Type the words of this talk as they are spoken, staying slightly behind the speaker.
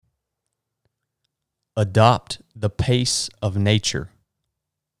Adopt the pace of nature.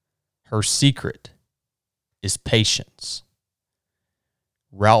 Her secret is patience.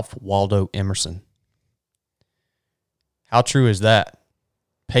 Ralph Waldo Emerson. How true is that?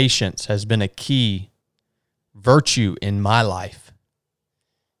 Patience has been a key virtue in my life,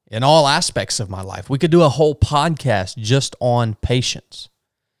 in all aspects of my life. We could do a whole podcast just on patience.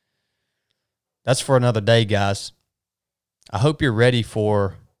 That's for another day, guys. I hope you're ready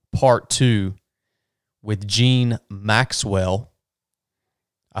for part 2 with Gene Maxwell.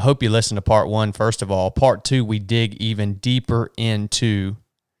 I hope you listened to part 1, first of all. Part 2, we dig even deeper into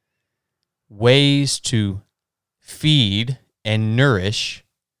ways to feed and nourish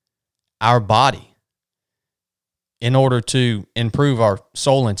our body in order to improve our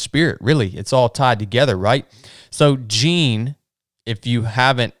soul and spirit. Really, it's all tied together, right? So Gene, if you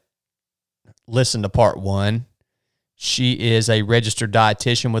haven't listened to part 1, she is a registered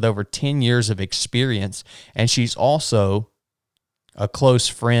dietitian with over 10 years of experience, and she's also a close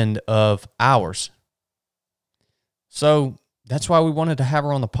friend of ours. So that's why we wanted to have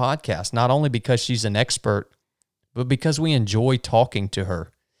her on the podcast, not only because she's an expert, but because we enjoy talking to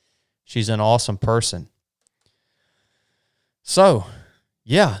her. She's an awesome person. So,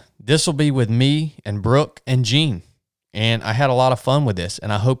 yeah, this will be with me and Brooke and Gene. And I had a lot of fun with this,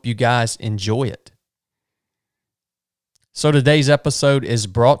 and I hope you guys enjoy it. So today's episode is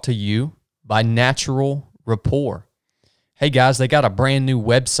brought to you by Natural Rapport. Hey guys, they got a brand new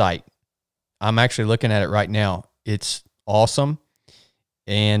website. I'm actually looking at it right now. It's awesome.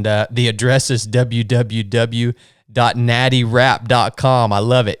 And the address is www.nattyrap.com. I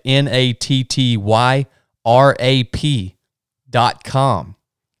love it. NATTYRAP.com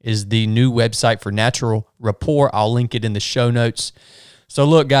is the new website for Natural Rapport. I'll link it in the show notes. So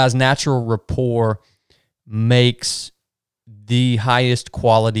look, guys, Natural Rapport makes the highest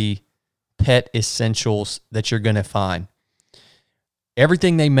quality pet essentials that you're going to find.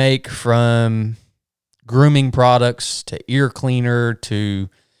 Everything they make, from grooming products to ear cleaner to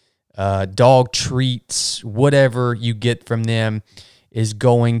dog treats, whatever you get from them is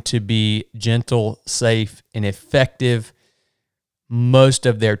going to be gentle, safe, and effective. Most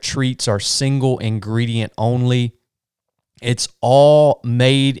of their treats are single ingredient only. It's all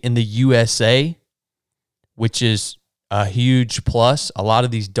made in the USA, which is a huge plus. A lot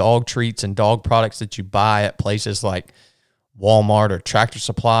of these dog treats and dog products that you buy at places like Walmart or Tractor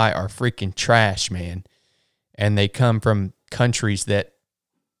Supply are freaking trash, man. And they come from countries that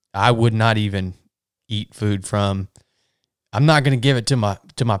I would not even eat food from. I'm not going to give it to my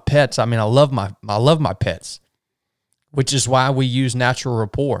pets. I mean, I love my pets, which is why we use Natural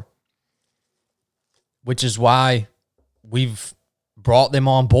Rapport, which is why we've brought them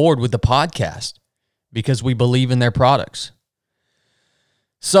on board with the podcast, because we believe in their products.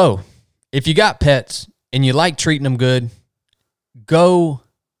 So if you got pets and you like treating them good, go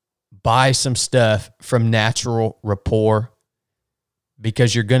buy some stuff from Natural Rapport,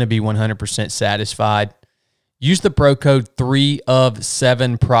 because you're going to be 100% satisfied. Use the pro code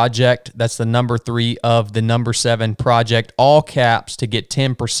 3of7project. That's the number 3 of the number 7 project, all caps, to get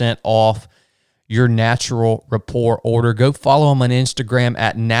 10% off your Natural Rapport order. Go follow them on Instagram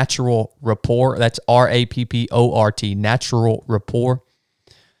at Natural Rapport. That's RAPPORT, Natural Rapport.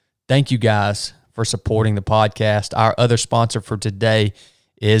 Thank you guys for supporting the podcast. Our other sponsor for today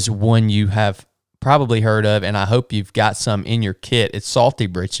is one you have probably heard of, and I hope you've got some in your kit. It's Salty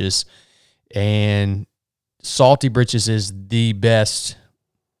Britches, and Salty Britches is the best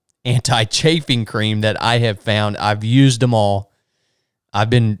anti-chafing cream that I have found. I've used them all. I've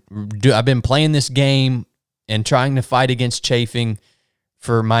been playing this game and trying to fight against chafing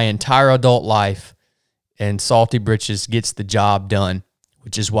for my entire adult life, and Salty Britches gets the job done,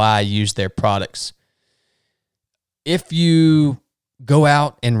 which is why I use their products. If you go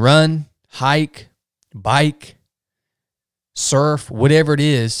out and run, hike, bike, surf, whatever it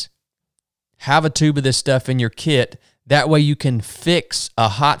is, have a tube of this stuff in your kit. That way you can fix a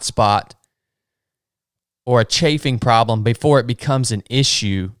hot spot or a chafing problem before it becomes an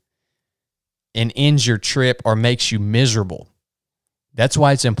issue and ends your trip or makes you miserable. That's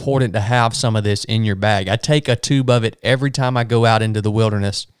why it's important to have some of this in your bag. I take a tube of it every time I go out into the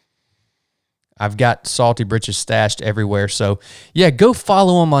wilderness. I've got Salty Britches stashed everywhere. So, yeah, go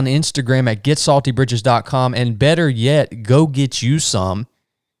follow them on Instagram at getsaltybritches.com, and better yet, go get you some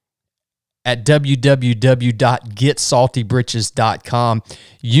at www.getsaltybritches.com.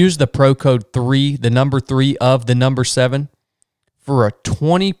 Use the pro code 3, the number 3 of the number 7, for a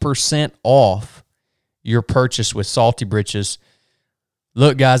 20% off your purchase with Salty Britches.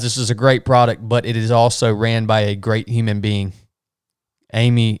 Look, guys, this is a great product, but it is also ran by a great human being.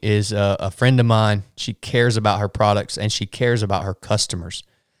 Amy is a friend of mine. She cares about her products and she cares about her customers,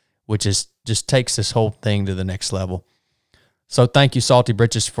 which is just takes this whole thing to the next level. So thank you, Salty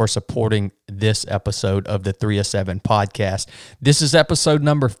Britches, for supporting this episode of the 3 of 7 podcast. This is episode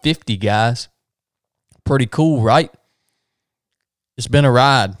number 50, guys. Pretty cool, right? It's been a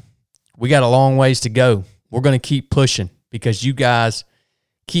ride. We got a long ways to go. We're going to keep pushing because you guys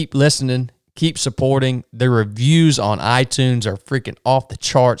keep listening, keep supporting. The reviews on iTunes are freaking off the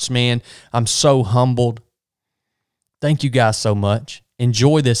charts, man. I'm so humbled. Thank you guys so much.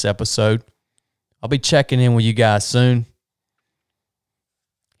 Enjoy this episode. I'll be checking in with you guys soon.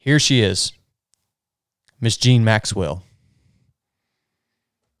 Here she is, Miss Jean Maxwell.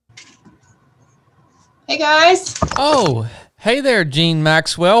 Hey guys. Oh, hey there, Jean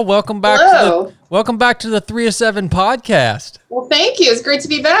Maxwell. Welcome back. Welcome back to the 3 of 7 podcast. Well, thank you. It's great to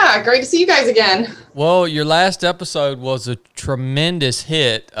be back. Great to see you guys again. Well, your last episode was a tremendous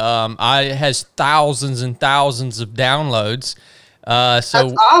hit. It has thousands and thousands of downloads. So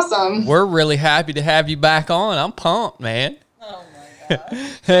that's awesome. We're really happy to have you back on. I'm pumped, man. Oh my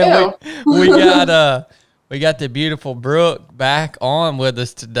God. And we got the beautiful Brooke back on with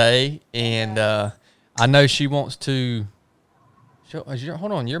us today, and I know she wants to.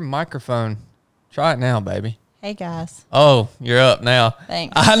 Hold on, your microphone. Try it now, baby. Hey guys. Oh, you're up now.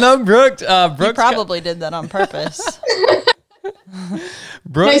 Thanks. I know Brooke. You probably did that on purpose.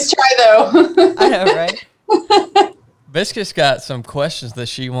 Brooke, Nice try though. I know, right? Biscuit's got some questions that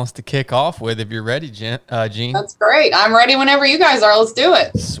she wants to kick off with. If you're ready, Jean. That's great. I'm ready whenever you guys are. Let's do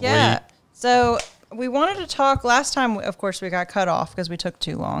it. Sweet. Yeah. So we wanted to talk last time. Of course, we got cut off because we took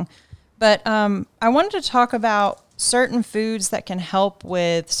too long. But I wanted to talk about certain foods that can help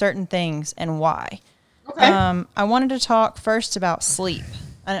with certain things and why. Okay. I wanted to talk first about sleep.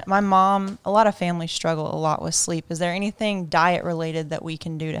 My mom, a lot of families struggle a lot with sleep. Is there anything diet related that we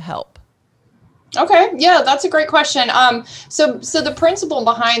can do to help? Okay. Yeah, that's a great question. So the principle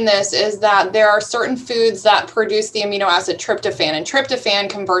behind this is that there are certain foods that produce the amino acid tryptophan, and tryptophan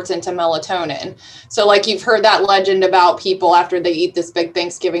converts into melatonin. So like you've heard that legend about people after they eat this big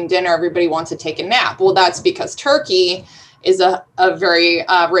Thanksgiving dinner, everybody wants to take a nap. Well, that's because turkey is a very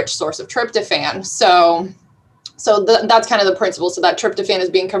rich source of tryptophan. So that's kind of the principle. So that tryptophan is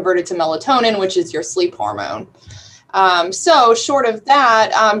being converted to melatonin, which is your sleep hormone. So short of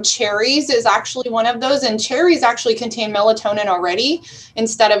that, cherries is actually one of those, and cherries actually contain melatonin already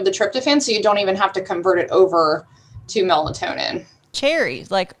instead of the tryptophan. So you don't even have to convert it over to melatonin. Cherries,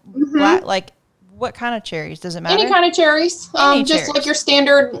 like what kind of cherries? Does it matter? Any kind of cherries, Any just cherries. like your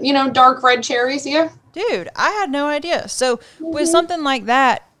standard, dark red cherries. Yeah. Dude, I had no idea. So with something like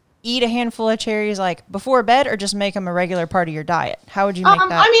that, eat a handful of cherries like before bed or just make them a regular part of your diet? How would you make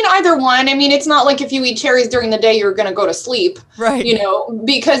that? I mean, either one. I mean, it's not like if you eat cherries during the day, you're going to go to sleep, Right.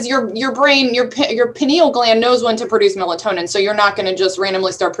 Because your brain, your pineal gland knows when to produce melatonin. So you're not going to just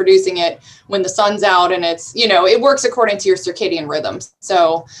randomly start producing it when the sun's out, and it's, it works according to your circadian rhythms.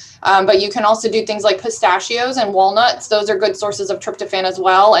 So, but you can also do things like pistachios and walnuts. Those are good sources of tryptophan as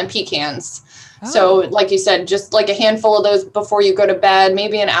well, and pecans. So like you said, just like a handful of those before you go to bed,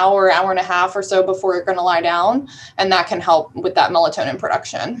 maybe an hour and a half or so before you're going to lie down. And that can help with that melatonin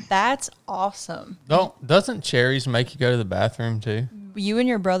production. That's awesome. Doesn't cherries make you go to the bathroom too? You and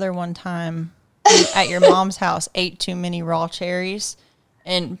your brother one time at your mom's house ate too many raw cherries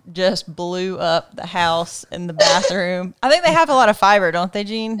and just blew up the house and the bathroom. I think they have a lot of fiber, don't they,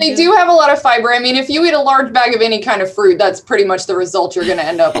 Jean? They do have a lot of fiber. I mean, if you eat a large bag of any kind of fruit, that's pretty much the result you're going to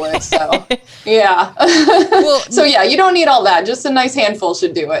end up with. So, yeah. So, yeah, you don't need all that. Just a nice handful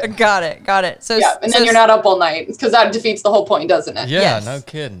should do it. Got it. So, yeah, and then you're not up all night, because that defeats the whole point, doesn't it? Yeah, Yes. no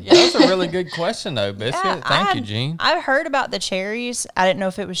kidding. That's a really good question, though, Biscuit. Yeah, Thank you, Jean. I've heard about the cherries. I didn't know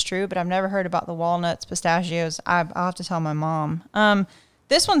if it was true, but I've never heard about the walnuts, pistachios. I'll have to tell my mom.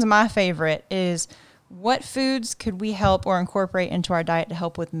 This one's my favorite is what foods could we help or incorporate into our diet to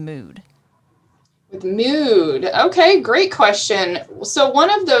help with mood? With mood. Okay, great question. So one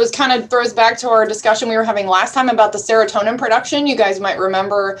of those kind of throws back to our discussion we were having last time about the serotonin production. You guys might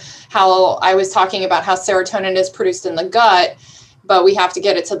remember how I was talking about how serotonin is produced in the gut, but we have to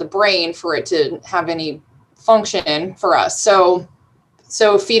get it to the brain for it to have any function for us.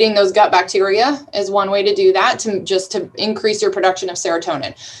 So feeding those gut bacteria is one way to do that, to increase your production of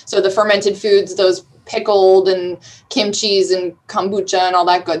serotonin. So the fermented foods, those pickled and kimchis and kombucha and all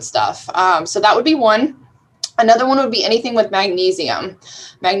that good stuff. So that would be one. Another one would be anything with magnesium.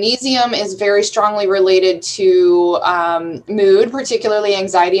 Magnesium is very strongly related to mood, particularly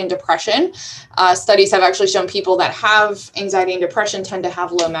anxiety and depression. Studies have actually shown people that have anxiety and depression tend to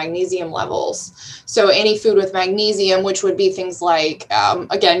have low magnesium levels. So any food with magnesium, which would be things like,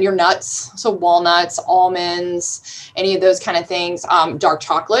 again, your nuts, so walnuts, almonds, any of those kind of things. Dark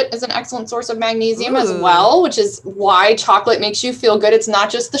chocolate is an excellent source of magnesium as well, which is why chocolate makes you feel good. It's not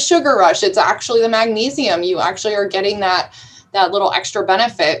just the sugar rush, it's actually the magnesium. You actually are getting that little extra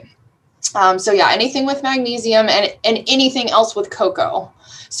benefit. So yeah, anything with magnesium and anything else with cocoa.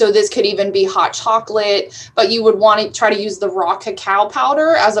 So this could even be hot chocolate, but you would want to try to use the raw cacao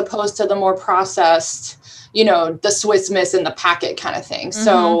powder as opposed to the more processed, the Swiss Miss in the packet kind of thing.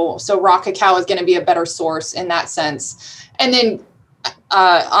 So raw cacao is going to be a better source in that sense. And then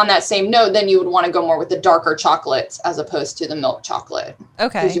on that same note, then you would want to go more with the darker chocolates as opposed to the milk chocolate.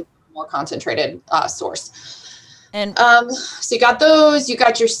 Okay. Because you have a more concentrated source. And so you got those, you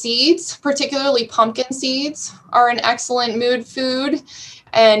got your seeds, particularly pumpkin seeds are an excellent mood food,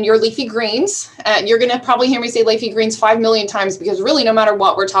 and your leafy greens. You're going to probably hear me say leafy greens 5 million times because really no matter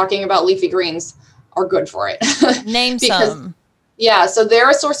what we're talking about, leafy greens are good for it. Name some. Yeah, so they're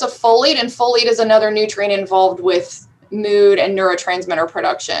a source of folate, and folate is another nutrient involved with mood and neurotransmitter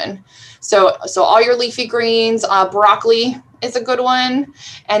production. So all your leafy greens, broccoli is a good one,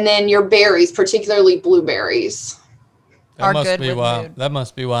 and then your berries, particularly blueberries. Are good with mood. That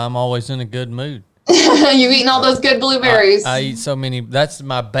must be why I'm always in a good mood. You've eaten all those good blueberries. I eat so many. That's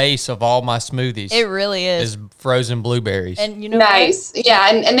my base of all my smoothies. It really is frozen blueberries. And nice. What? Yeah,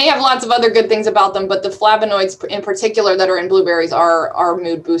 and they have lots of other good things about them, but the flavonoids in particular that are in blueberries are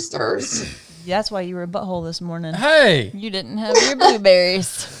mood boosters. That's why you were a butthole this morning. Hey, you didn't have your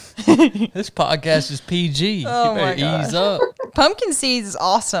blueberries. This podcast is PG. Oh, you better ease up. Pumpkin seeds is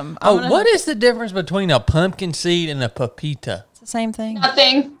awesome. What is the difference between a pumpkin seed and a pepita? It's the same thing.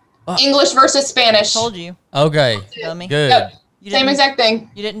 Nothing. English versus Spanish. Told you. Okay. Dummy. Good. Yep. Same exact thing.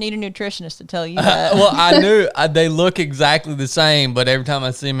 You didn't need a nutritionist to tell you that. Well, I knew they look exactly the same, but every time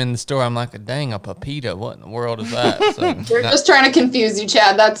I see them in the store, I'm like, dang, a pepita. What in the world is that? So, we're just trying to confuse you,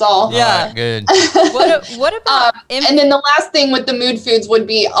 Chad. That's all. Yeah. Right, good. What about... and then the last thing with the mood foods would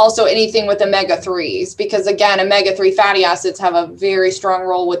be also anything with omega-3s, because again, omega-3 fatty acids have a very strong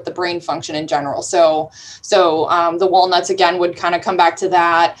role with the brain function in general. So the walnuts, again, would kind of come back to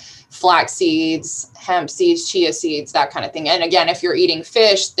that. Flax seeds, hemp seeds, chia seeds, that kind of thing. And again, if you're eating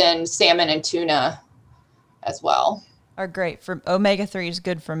fish, then salmon and tuna as well are great for omega-3 is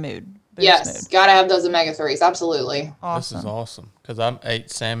good for mood. Yes, gotta have those omega-3s. Absolutely. Awesome. This is awesome because I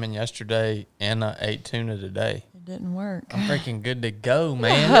ate salmon yesterday and I ate tuna today. It didn't work. I'm freaking good to go,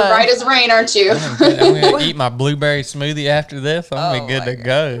 man. You're right as rain, aren't you? I'm gonna eat my blueberry smoothie after this. I'm gonna be good to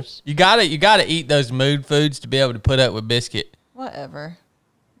go. You gotta eat those mood foods to be able to put up with biscuit. Whatever.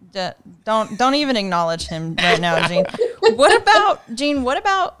 Don't even acknowledge him right now, Gene. What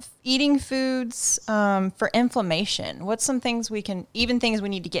about eating foods for inflammation? What's some things things we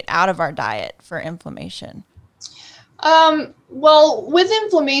need to get out of our diet for inflammation? Well, with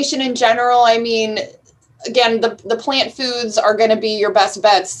inflammation in general, I mean, again, the plant foods are going to be your best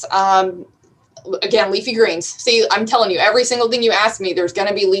bets. Again, leafy greens. See, I'm telling you, every single thing you ask me, there's going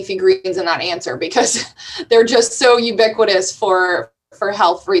to be leafy greens in that answer because they're just so ubiquitous for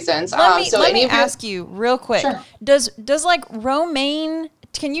health reasons. Let me ask you real quick. Sure. Does like romaine,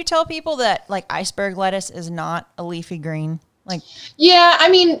 can you tell people that like iceberg lettuce is not a leafy green? Like, yeah, I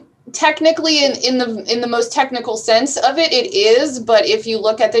mean, technically in the most technical sense of it is, but if you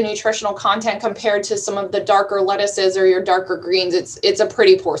look at the nutritional content compared to some of the darker lettuces or your darker greens, it's a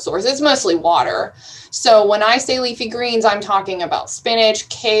pretty poor source. It's mostly water. So when I say leafy greens, I'm talking about spinach,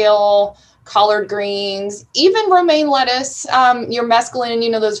 kale, collard greens, even romaine lettuce, your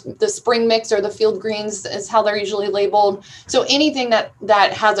mesclun, the spring mix or the field greens is how they're usually labeled. So anything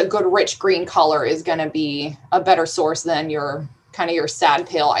that has a good rich green color is going to be a better source than your sad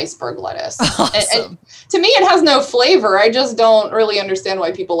pale iceberg lettuce. Awesome. And to me, it has no flavor. I just don't really understand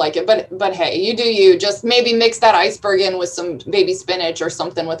why people like it. But hey, you do you. Just maybe mix that iceberg in with some baby spinach or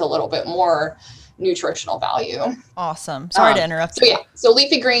something with a little bit more nutritional value. Awesome. Sorry to interrupt you. So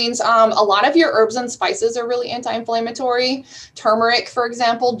leafy greens, a lot of your herbs and spices are really anti-inflammatory. Turmeric, for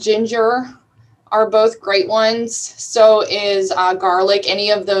example, ginger are both great ones. So is garlic, any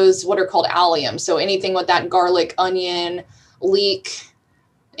of those what are called alliums. So anything with that garlic, onion, leek,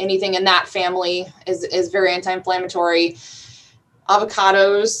 anything in that family is very anti-inflammatory.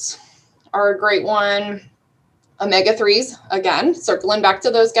 Avocados are a great one. Omega-3s, again, circling back to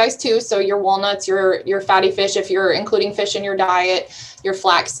those guys too. So your walnuts, your fatty fish, if you're including fish in your diet, your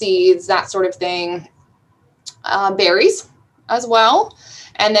flax seeds, that sort of thing. berries as well.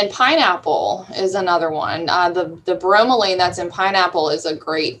 And then pineapple is another one. The bromelain that's in pineapple is a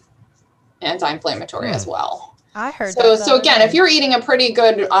great anti-inflammatory as well. I heard so. that So again, if you're eating a pretty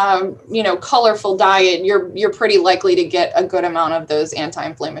good, colorful diet, you're pretty likely to get a good amount of those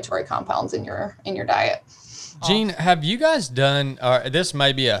anti-inflammatory compounds in your diet. Jean, have you guys done? This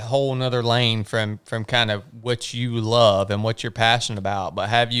may be a whole nother lane from kind of what you love and what you're passionate about, but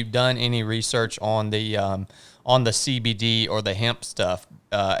have you done any research on the CBD or the hemp stuff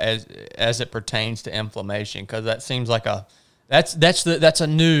as it pertains to inflammation? Because that seems like that's a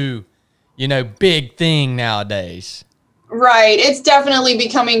new, big thing nowadays. Right. It's definitely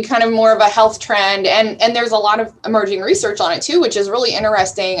becoming kind of more of a health trend. And there's a lot of emerging research on it too, which is really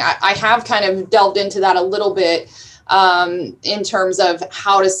interesting. I have kind of delved into that a little bit in terms of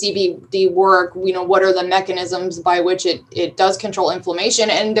how does CBD work? What are the mechanisms by which it does control inflammation?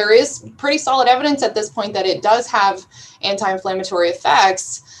 And there is pretty solid evidence at this point that it does have anti-inflammatory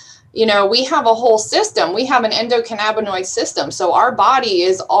effects. We have a whole system. We have an endocannabinoid system. So our body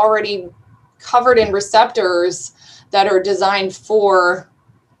is already covered in receptors that are designed for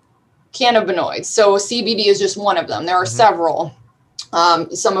cannabinoids. So CBD is just one of them. There are several,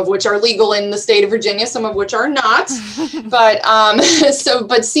 some of which are legal in the state of Virginia, some of which are not. But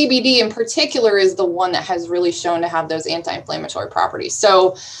CBD in particular is the one that has really shown to have those anti-inflammatory properties.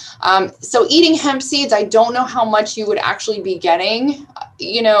 So eating hemp seeds, I don't know how much you would actually be getting,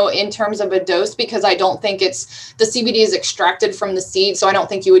 in terms of a dose, because I don't think the CBD is extracted from the seed. So I don't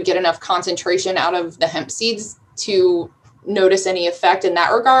think you would get enough concentration out of the hemp seeds to notice any effect in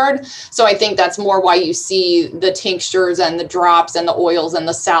that regard. So I think that's more why you see the tinctures and the drops and the oils and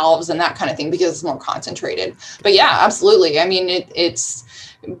the salves and that kind of thing, because it's more concentrated. But yeah, absolutely. I mean, it's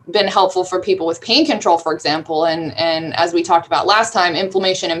been helpful for people with pain control, for example. And as we talked about last time,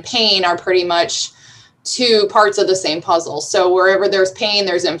 inflammation and pain are pretty much two parts of the same puzzle. So wherever there's pain,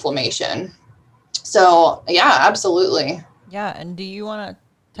 there's inflammation. So yeah, absolutely. Yeah. And do you want to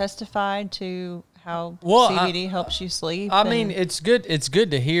testify to how CBD helps you sleep? I mean, it's good. It's good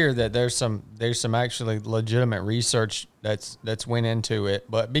to hear that there's some actually legitimate research that's went into it.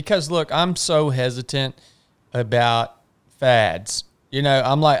 But because look, I'm so hesitant about fads.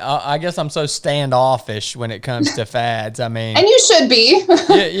 I'm like, I guess I'm so standoffish when it comes to fads. I mean, and you should be.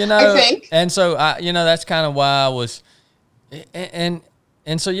 I think. And so that's kind of why I was, and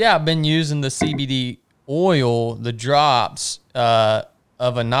so yeah, I've been using the CBD oil, the drops of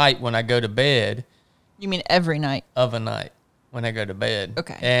a night when I go to bed. You mean every night? Of a night when I go to bed.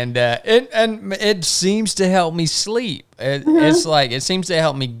 Okay. And it seems to help me sleep. It's like it seems to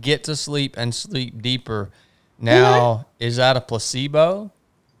help me get to sleep and sleep deeper. Now, is that a placebo?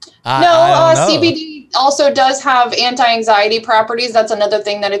 No, CBD also does have anti-anxiety properties. That's another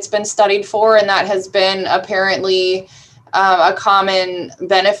thing that it's been studied for, and that has been apparently a common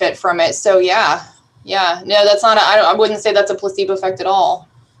benefit from it. So yeah. No, that's not. I wouldn't say that's a placebo effect at all.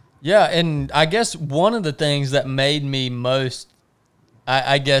 Yeah, and I guess one of the things that made me most,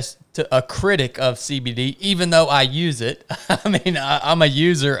 I guess, a critic of CBD, even though I use it. I mean, I'm a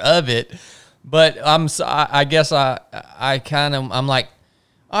user of it, but I'm like,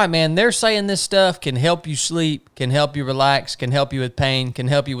 all right, man, they're saying this stuff can help you sleep, can help you relax, can help you with pain, can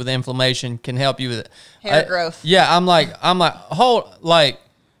help you with inflammation, can help you with hair growth. Yeah, I'm like,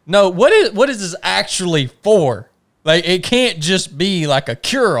 no, what is this actually for? Like, it can't just be like a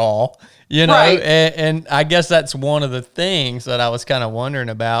cure-all, Right. And I guess that's one of the things that I was kind of wondering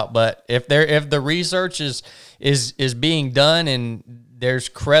about. But if the research is being done and there's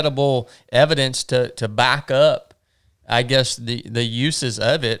credible evidence to back up, I guess the uses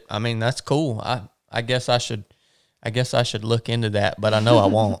of it, I mean, that's cool. I guess I should look into that, but I know I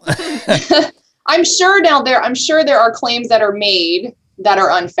won't. I'm sure there are claims that are made that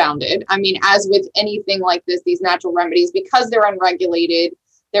are unfounded. I mean, as with anything like this, these natural remedies, because they're unregulated,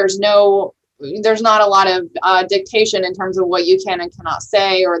 there's not a lot of dictation in terms of what you can and cannot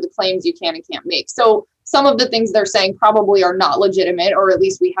say, or the claims you can and can't make. So some of the things they're saying probably are not legitimate, or at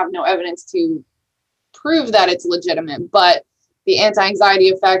least we have no evidence to prove that it's legitimate. But the anti-anxiety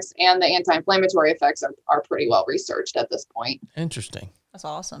effects and the anti-inflammatory effects are pretty well researched at this point. Interesting. That's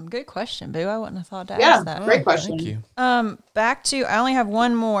awesome. Good question, Boo. I wouldn't have thought to ask that. Great question. Thank you. Back to, I only have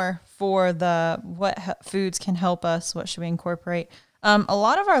one more for what foods can help us. What should we incorporate? A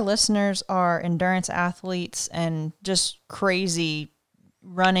lot of our listeners are endurance athletes and just crazy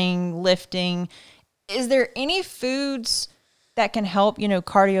running, lifting. Is there any foods that can help,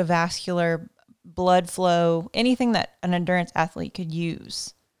 cardiovascular, blood flow, anything that an endurance athlete could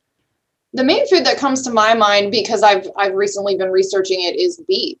use? The main food that comes to my mind, because I've recently been researching it, is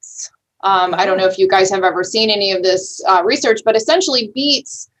beets. I don't know if you guys have ever seen any of this research, but essentially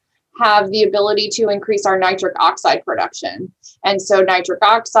beets have the ability to increase our nitric oxide production. And so nitric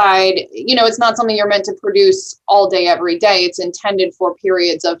oxide, it's not something you're meant to produce all day, every day. It's intended for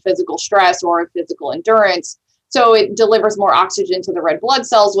periods of physical stress or physical endurance. So it delivers more oxygen to the red blood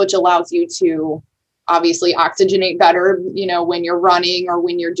cells, which allows you to obviously oxygenate better, when you're running or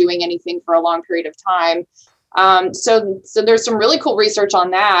when you're doing anything for a long period of time. So there's some really cool research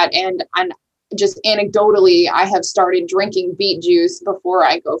on that. And just anecdotally, I have started drinking beet juice before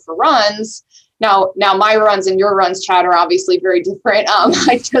I go for runs. Now my runs and your runs, Chad, are obviously very different.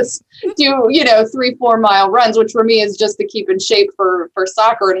 I just do, 3-4 mile runs, which for me is just to keep in shape for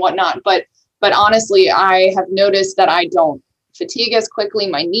soccer and whatnot. But honestly, I have noticed that I don't fatigue as quickly.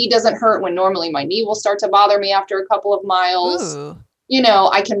 My knee doesn't hurt when normally my knee will start to bother me after a couple of miles. Ooh.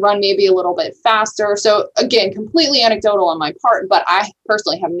 I can run maybe a little bit faster. So again, completely anecdotal on my part, but I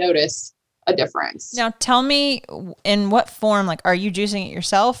personally have noticed a difference. Now tell me, in what form, like, are you juicing it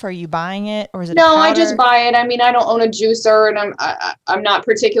yourself? Or are you buying it, or is it No, I just buy it. I mean, I don't own a juicer, and I'm not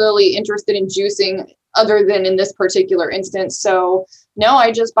particularly interested in juicing other than in this particular instance. So no,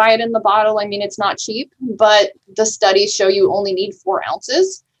 I just buy it in the bottle. I mean, it's not cheap, but the studies show you only need 4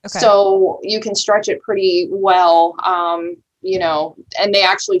 ounces. Okay. So you can stretch it pretty well. And they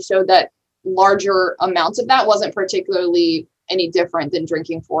actually showed that larger amounts of that wasn't particularly any different than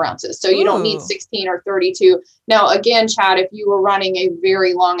drinking 4 ounces. So you don't need 16 or 32. Now, again, Chad, if you were running a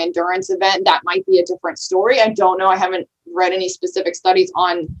very long endurance event, that might be a different story. I don't know. I haven't read any specific studies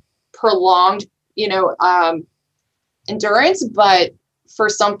on prolonged, endurance, but for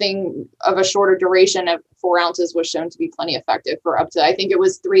something of a shorter duration, of 4 ounces was shown to be plenty effective for up to, I think it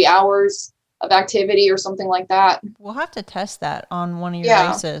was 3 hours of activity or something like that. We'll have to test that on one of your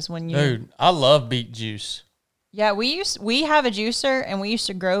races when you. Dude, I love beet juice. Yeah, we have a juicer, and we used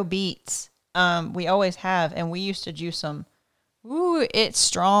to grow beets. We always have, and we used to juice them. Ooh, it's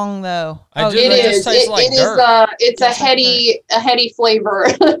strong though. It's a heady flavor.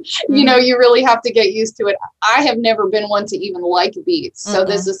 You really have to get used to it. I have never been one to even like beets, so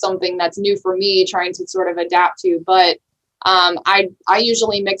this is something that's new for me, trying to sort of adapt to. But I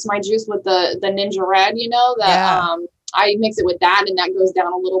usually mix my juice with the Ninja Red. I mix it with that, and that goes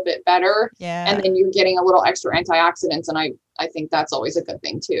down a little bit better. Yeah. And then you're getting a little extra antioxidants, and I think that's always a good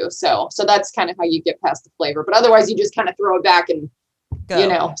thing too. So that's kind of how you get past the flavor. But otherwise, you just kind of throw it back and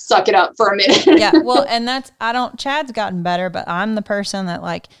suck it up for a minute. Yeah. Well, and Chad's gotten better, but I'm the person that,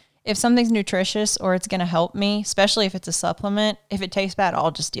 like, if something's nutritious or it's going to help me, especially if it's a supplement, if it tastes bad,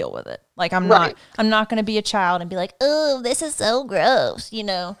 I'll just deal with it. Like, I'm not going to be a child and be like, oh, this is so gross,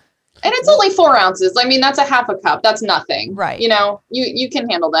 And it's only 4 ounces. I mean, that's a half a cup. That's nothing. Right. You can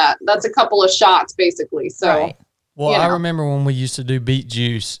handle that. That's a couple of shots basically. So, right. Well, I remember when we used to do beet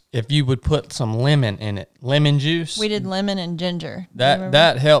juice, if you would put some lemon in it, lemon juice. We did lemon and ginger.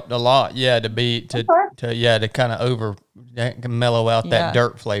 That helped a lot. Yeah. To kind of mellow out that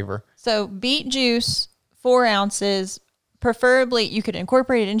dirt flavor. So beet juice, 4 ounces. Preferably, you could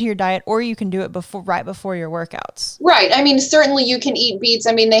incorporate it into your diet, or you can do it right before your workouts. Right. I mean, certainly you can eat beets.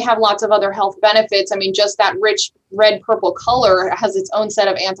 I mean, they have lots of other health benefits. I mean, just that rich red purple color has its own set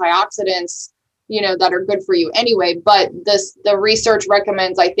of antioxidants, that are good for you anyway. But the research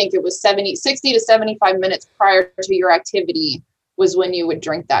recommends, I think it was 60 to 75 minutes prior to your activity was when you would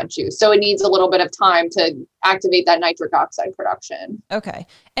drink that juice. So it needs a little bit of time to activate that nitric oxide production. Okay.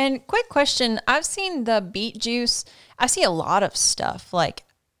 And quick question. I've seen the beet juice. I see a lot of stuff like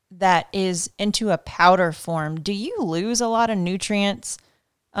that is into a powder form. Do you lose a lot of nutrients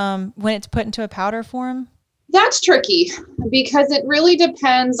when it's put into a powder form? That's tricky because it really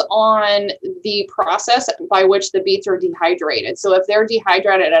depends on the process by which the beets are dehydrated. So if they're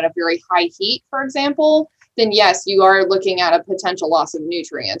dehydrated at a very high heat, for example, then yes, you are looking at a potential loss of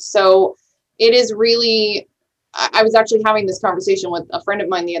nutrients. So it is really, I was actually having this conversation with a friend of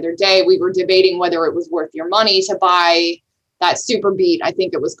mine the other day. We were debating whether it was worth your money to buy that super beet. I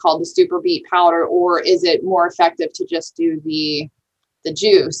think it was called the super beet powder, or is it more effective to just do the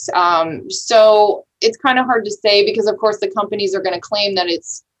juice? So it's kind of hard to say because of course the companies are going to claim that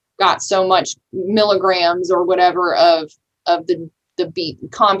it's got so much milligrams or whatever of the beet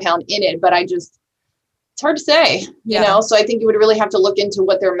compound in it, but it's hard to say, you know? So I think you would really have to look into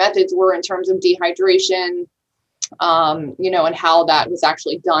what their methods were in terms of dehydration, and how that was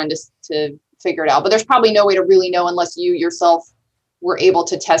actually done to figure it out. But there's probably no way to really know unless you yourself were able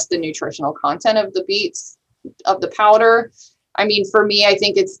to test the nutritional content of the beets, of the powder. I mean, for me, I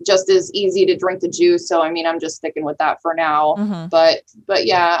think it's just as easy to drink the juice. So, I mean, I'm just sticking with that for now. Mm-hmm. But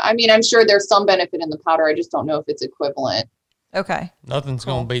yeah, I mean, I'm sure there's some benefit in the powder. I just don't know if it's equivalent. Okay. Nothing's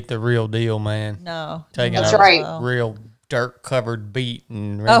Cool. gonna beat the real deal, man. No. Taking That's a right. real dirt covered beet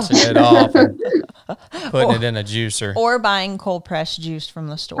and rinsing it off and putting it in a juicer. Or buying cold pressed juice from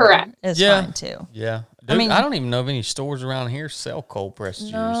the store Correct. is Yeah. fine too. Yeah. I mean- I don't even know of any stores around here sell cold pressed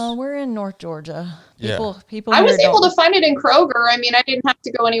juice. No, we're in North Georgia. Yeah. People. I was here able don't- to find it in Kroger. I mean, I didn't have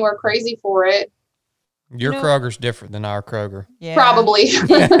to go anywhere crazy for it. Your Kroger's different than our Kroger. Yeah. Probably.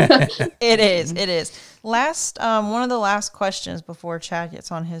 It is. It is. Last, one of the last questions before Chad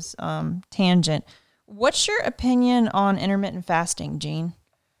gets on his tangent. What's your opinion on intermittent fasting, Jean?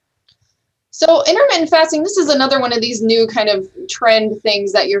 So intermittent fasting, this is another one of these new kind of trend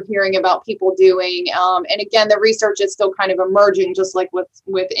things that you're hearing about people doing. And again, the research is still kind of emerging, just like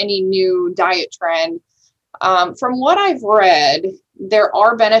with any new diet trend. From what I've read, there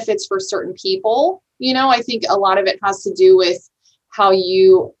are benefits for certain people. You know, I think a lot of it has to do with how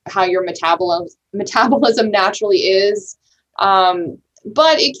your metabolism naturally is.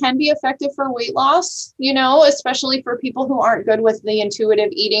 But it can be effective for weight loss, you know, especially for people who aren't good with the intuitive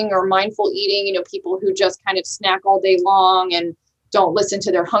eating or mindful eating, you know, people who just kind of snack all day long and don't listen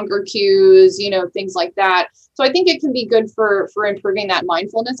to their hunger cues, you know, things like that. So I think it can be good for improving that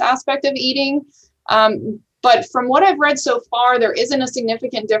mindfulness aspect of eating. But from what I've read so far, there isn't a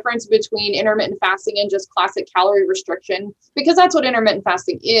significant difference between intermittent fasting and just classic calorie restriction, because that's what intermittent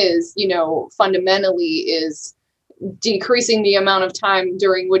fasting is, you know, fundamentally is decreasing the amount of time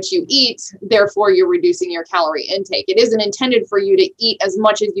during which you eat, therefore you're reducing your calorie intake. It isn't intended for you to eat as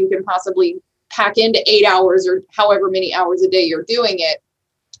much as you can possibly pack into 8 hours or however many hours a day you're doing it.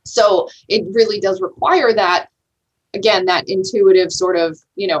 So it really does require that, again, that intuitive sort of,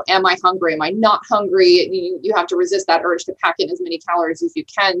 you know, am I hungry? Am I not hungry? You have to resist that urge to pack in as many calories as you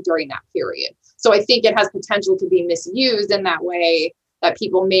can during that period. So I think it has potential to be misused in that way, that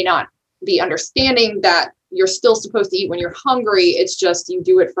people may not be understanding that you're still supposed to eat when you're hungry. It's just you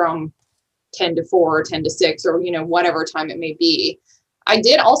do it from 10 to 4 or 10 to 6 or, you know, whatever time it may be. I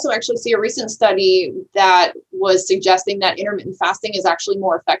did also actually see a recent study that was suggesting that intermittent fasting is actually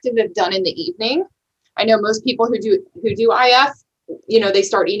more effective if done in the evening. I know most people who do IF, you know, they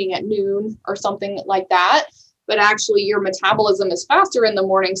start eating at noon or something like that, but actually your metabolism is faster in the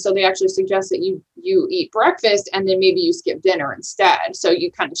morning. So they actually suggest that you eat breakfast and then maybe you skip dinner instead. So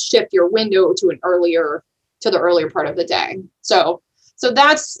you kind of shift your window to the earlier part of the day. So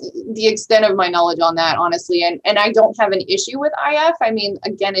that's the extent of my knowledge on that, honestly. And I don't have an issue with IF. I mean,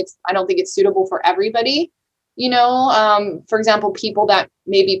 again, I don't think it's suitable for everybody. You know, for example, people that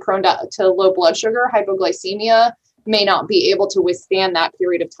may be prone to low blood sugar, hypoglycemia, may not be able to withstand that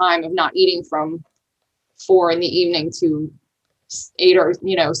period of time of not eating from 4 in the evening to 8 or,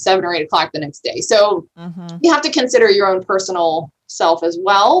 you know, 7 or 8 o'clock the next day. So you have to consider your own personal self as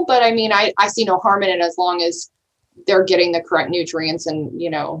well. But I mean, I see no harm in it as long as they're getting the correct nutrients and, you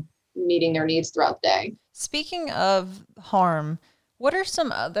know, meeting their needs throughout the day. Speaking of harm, what are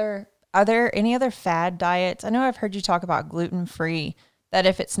are there any other fad diets? I know I've heard you talk about gluten-free, that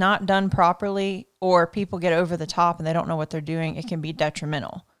if it's not done properly or people get over the top and they don't know what they're doing, it can be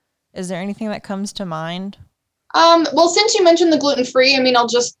detrimental. Is there anything that comes to mind? Well, since you mentioned the gluten-free, I mean, I'll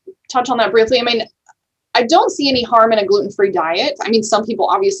just touch on that briefly. I mean, I don't see any harm in a gluten-free diet. I mean, some people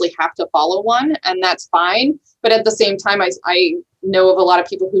obviously have to follow one, and that's fine. But at the same time, I know of a lot of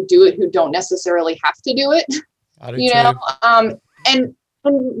people who do it who don't necessarily have to do it. I do you too. know, and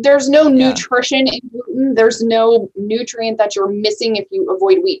there's no nutrition in gluten. There's no nutrient that you're missing if you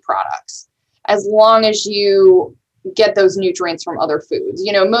avoid wheat products, as long as you get those nutrients from other foods.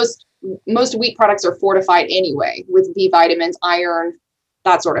 You know, most wheat products are fortified anyway with B vitamins, iron,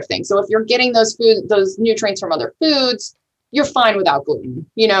 that sort of thing. So if you're getting those nutrients from other foods, you're fine without gluten,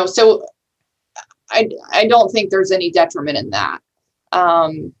 you know? So I don't think there's any detriment in that.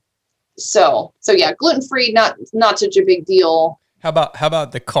 So yeah, gluten-free, not such a big deal. How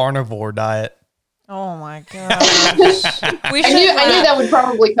about the carnivore diet? Oh my gosh. I knew that would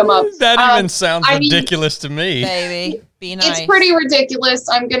probably come up. That even sounds ridiculous to me. Baby, be nice. It's pretty ridiculous.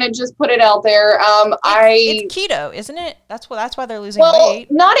 I'm going to just put it out there. It's keto, isn't it? That's why they're losing weight.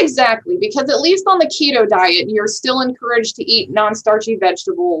 Not exactly, because at least on the keto diet, you're still encouraged to eat non-starchy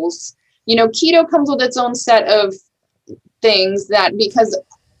vegetables. You know, keto comes with its own set of things that, because,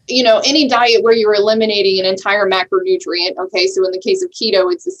 you know, any diet where you're eliminating an entire macronutrient, okay, so in the case of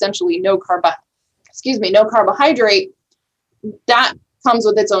keto, it's essentially no carbohydrate, that comes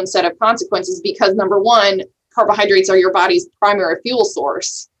with its own set of consequences, because number one, carbohydrates are your body's primary fuel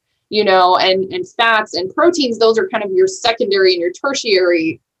source, you know, and fats and proteins, those are kind of your secondary and your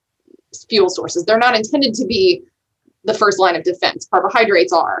tertiary fuel sources. They're not intended to be the first line of defense.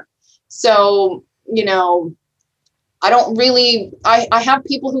 Carbohydrates are. So, you know, I don't really, I have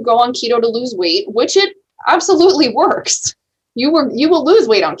people who go on keto to lose weight, which it absolutely works. You will lose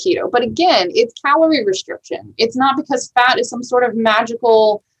weight on keto. But again, it's calorie restriction. It's not because fat is some sort of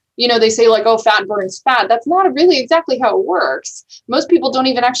magical, they say like, oh, fat burns fat. That's not really exactly how it works. Most people don't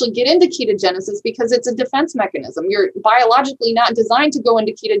even actually get into ketogenesis because it's a defense mechanism. You're biologically not designed to go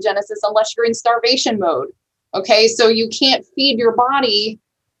into ketogenesis unless you're in starvation mode. Okay, so you can't feed your body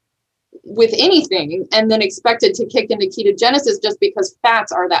with anything and then expect it to kick into ketogenesis just because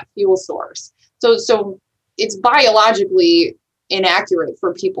fats are that fuel source. So it's biologically inaccurate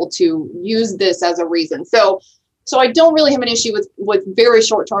for people to use this as a reason. So I don't really have an issue with very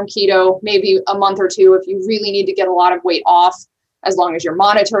short-term keto, maybe a month or two if you really need to get a lot of weight off, as long as you're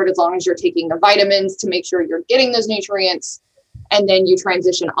monitored, as long as you're taking the vitamins to make sure you're getting those nutrients, and then you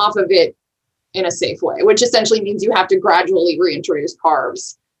transition off of it in a safe way, which essentially means you have to gradually reintroduce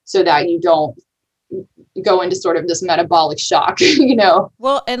carbs so that you don't go into sort of this metabolic shock,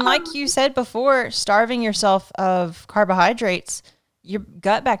 Well, and like you said before, starving yourself of carbohydrates, your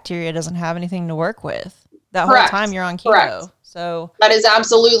gut bacteria doesn't have anything to work with that Correct. whole time you're on keto. Correct. So that is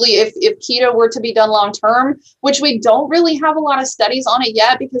absolutely, if keto were to be done long-term, which we don't really have a lot of studies on it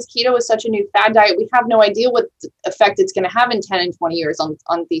yet because keto is such a new fad diet, we have no idea what effect it's going to have in 10 and 20 years on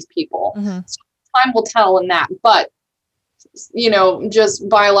these people. Mm-hmm. So time will tell in that, but just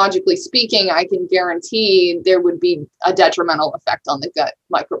biologically speaking, I can guarantee there would be a detrimental effect on the gut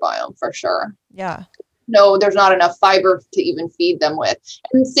microbiome for sure. Yeah. No, there's not enough fiber to even feed them with.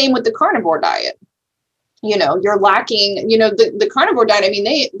 And same with the carnivore diet. You're lacking, the carnivore diet. I mean,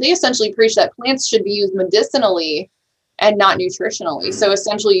 they essentially preach that plants should be used medicinally and not nutritionally. So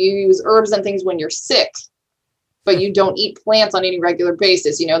essentially you use herbs and things when you're sick, but you don't eat plants on any regular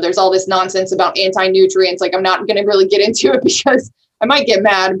basis. There's all this nonsense about anti-nutrients. Like, I'm not going to really get into it because I might get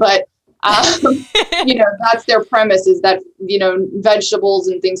mad, but, that's their premise is that, vegetables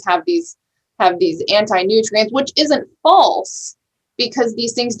and things have these anti-nutrients, which isn't false because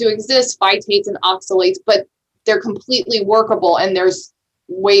these things do exist, phytates and oxalates, but they're completely workable. And there's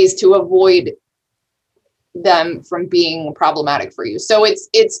ways to avoid them from being problematic for you. So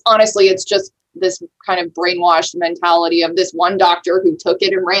it's honestly, it's just this kind of brainwashed mentality of this one doctor who took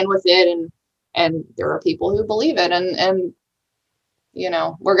it and ran with it. And there are people who believe it. And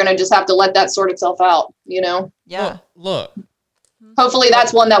we're going to just have to let that sort itself out, Yeah. Look. Hopefully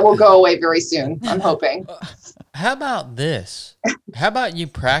that's one that will go away very soon. I'm hoping. How about this? How about you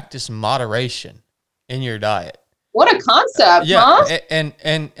practice moderation in your diet? What a concept, Yeah, huh?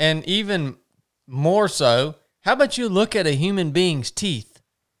 and even more so, how about you look at a human being's teeth?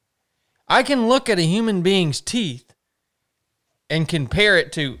 I can look at a human being's teeth and compare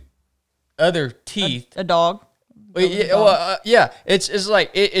it to other teeth. A dog. It's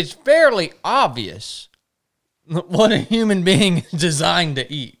like it's fairly obvious what a human being is designed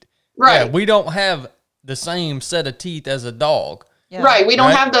to eat. Right. Yeah, we don't have the same set of teeth as a dog. Yeah. Right. We don't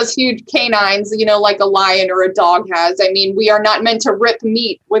have those huge canines, like a lion or a dog has. I mean, we are not meant to rip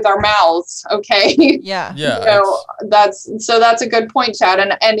meat with our mouths. Okay. Yeah. Yeah. That's a good point, Chad.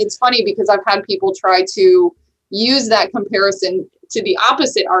 And it's funny because I've had people try to use that comparison to the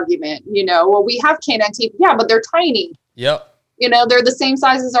opposite argument. Well, we have canine teeth. Yeah, but they're tiny. Yep. They're the same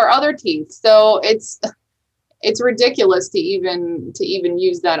size as our other teeth. So it's ridiculous to even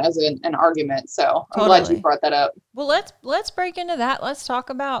use that as an argument. So I'm glad you brought that up. Well, let's break into that. Let's talk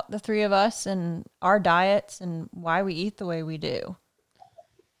about the three of us and our diets and why we eat the way we do.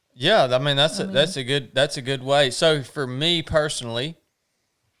 Yeah, I mean that's a good way. So for me personally,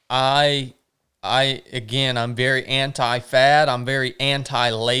 I'm very anti-fad. I'm very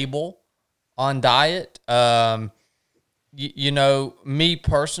anti-label on diet. Me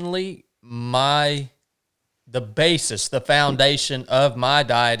personally, the foundation of my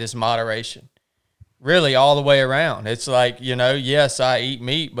diet is moderation. Really all the way around. It's like, yes, I eat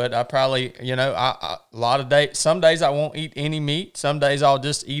meat, but I probably, a lot of days, some days I won't eat any meat. Some days I'll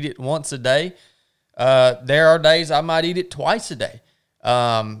just eat it once a day. There are days I might eat it twice a day.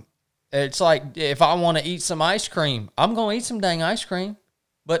 It's like, if I want to eat some ice cream, I'm going to eat some dang ice cream,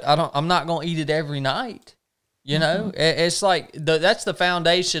 but I'm not going to eat it every night. It's like that's the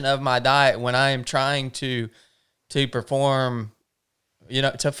foundation of my diet when I am trying to perform,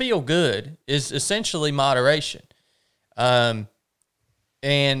 to feel good is essentially moderation. And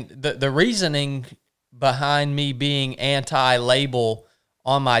the reasoning behind me being anti-label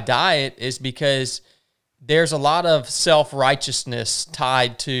on my diet is because there's a lot of self-righteousness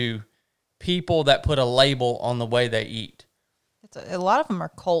tied to people that put a label on the way they eat. A lot of them are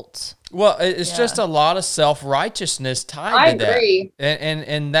cults. Well, it's just a lot of self-righteousness tied to that. I agree.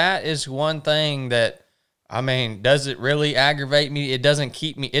 And that is one thing that I mean, does it really aggravate me? It doesn't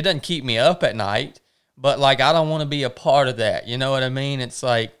keep me up at night, but like, I don't want to be a part of that. You know what I mean? It's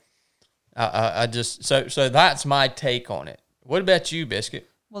like, I just, so that's my take on it. What about you, Biscuit?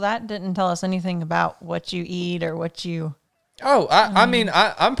 Well, that didn't tell us anything about what you eat or what you. Oh, I mean,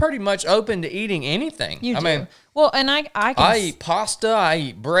 I'm pretty much open to eating anything. You I do. mean, Well, and I can I eat pasta, I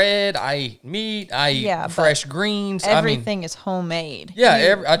eat bread, I eat meat, I eat fresh greens. Everything is homemade.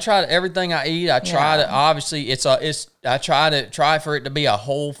 Yeah, I try everything I eat. I try Yeah. to, obviously I try for it to be a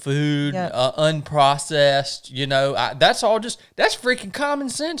whole food, Yep. unprocessed. You know, that's freaking common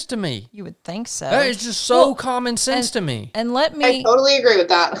sense to me. You would think so. That is just so common sense to me. And let I me, totally agree with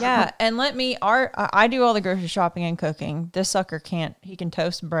that. yeah, and let me. I do all the grocery shopping and cooking. This sucker can't. He can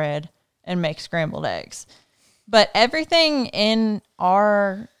toast bread and make scrambled eggs, but everything in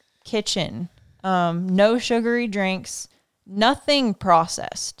our kitchen, no sugary drinks, nothing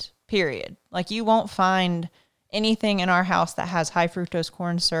processed. Period. Like, you won't find anything in our house that has high fructose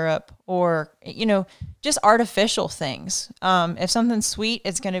corn syrup or, just artificial things. If something's sweet,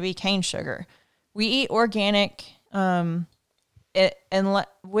 it's going to be cane sugar. We eat organic. If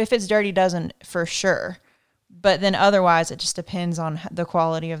it's dirty dozen, for sure. But then otherwise, it just depends on the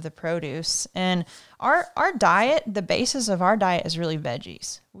quality of the produce. And our diet, the basis of our diet is really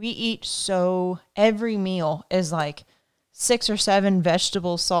veggies. We eat every meal is like 6 or 7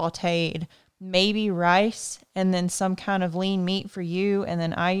 vegetables sauteed, maybe rice, and then some kind of lean meat for you. And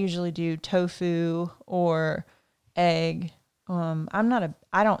then I usually do tofu or egg.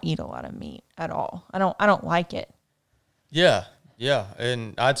 I don't eat a lot of meat at all. I don't like it. Yeah,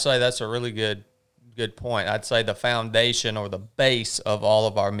 and I'd say that's a really good point. I'd say the foundation or the base of all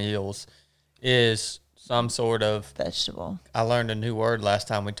of our meals is some sort of vegetable. I learned a new word last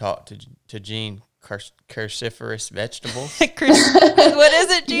time we talked to Gene. Cruciferous vegetables. What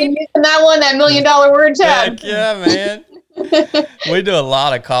is it, Gene? That $1 million word, Chad. Heck yeah, man. We do a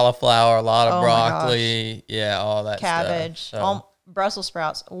lot of cauliflower, a lot of broccoli, all that cabbage, stuff. Brussels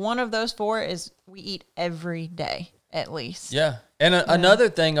sprouts. One of those 4 is we eat every day at least. Yeah, and another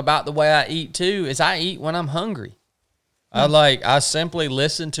thing about the way I eat too is I eat when I'm hungry. I simply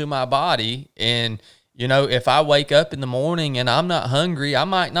listen to my body, and if I wake up in the morning and I'm not hungry, I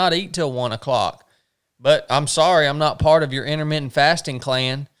might not eat till 1 o'clock. But I'm sorry, I'm not part of your intermittent fasting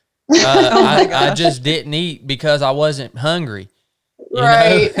clan. I just didn't eat because I wasn't hungry.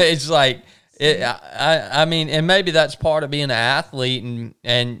 Right. It's like I mean, and maybe that's part of being an athlete,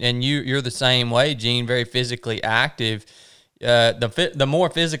 and you're the same way, Gene. Very physically active. The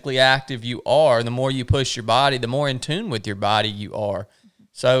more physically active you are, the more you push your body, the more in tune with your body you are.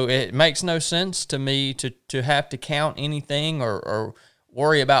 So it makes no sense to me to have to count anything or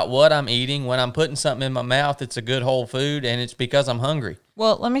worry about what I'm eating. When I'm putting something in my mouth, it's a good whole food, and it's because I'm hungry.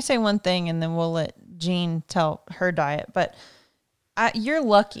 Well, let me say one thing, and then we'll let Jean tell her diet. But you're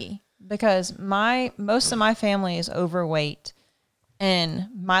lucky because most of my family is overweight, and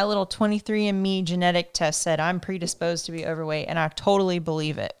my little 23andMe genetic test said I'm predisposed to be overweight, and I totally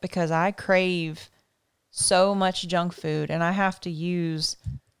believe it because I crave so much junk food, and I have to use,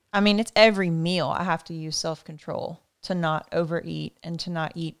 it's every meal I have to use self-control to not overeat and to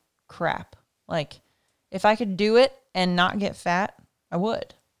not eat crap. Like, if I could do it and not get fat, I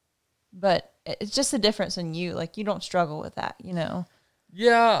would. But it's just the difference in you. Like, you don't struggle with that,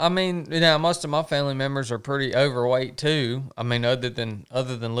 Yeah, most of my family members are pretty overweight too. Other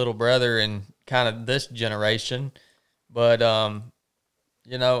than little brother and kind of this generation. But I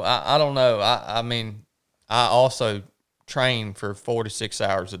don't know. I also train for 4 to 6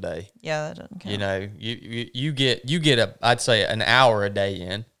 hours a day. Yeah, that doesn't count. You get I'd say an hour a day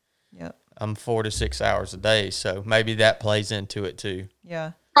in. Yep. I'm 4 to 6 hours a day, so maybe that plays into it too.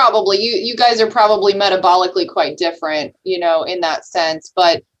 Yeah. Probably. You guys are probably metabolically quite different, in that sense.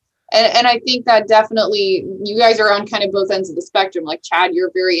 But and I think that definitely you guys are on kind of both ends of the spectrum. Like, Chad,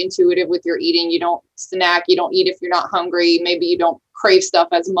 you're very intuitive with your eating. You don't snack, you don't eat if you're not hungry. Maybe you don't crave stuff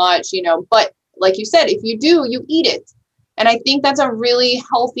as much, but like you said, if you do, you eat it. And I think that's a really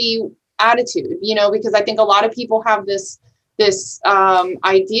healthy attitude, because I think a lot of people have this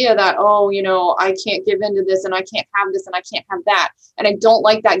idea that, I can't give into this and I can't have this and I can't have that. And I don't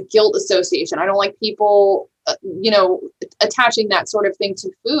like that guilt association. I don't like people, attaching that sort of thing to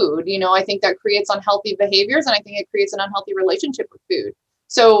food. I think that creates unhealthy behaviors, and I think it creates an unhealthy relationship with food.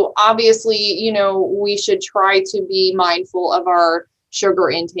 So obviously, we should try to be mindful of our sugar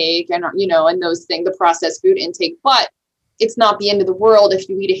intake and, and those things, the processed food intake, but it's not the end of the world if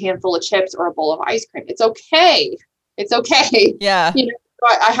you eat a handful of chips or a bowl of ice cream. It's okay. It's okay. Yeah.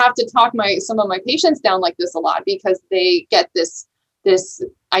 I have to talk some of my patients down like this a lot because they get this this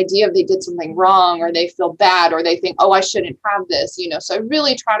idea of they did something wrong, or they feel bad, or they think, oh, I shouldn't have this, so I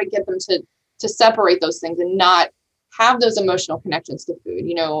really try to get them to separate those things and not have those emotional connections to food.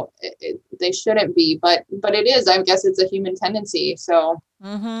 They shouldn't be, but it is. I guess it's a human tendency. So, so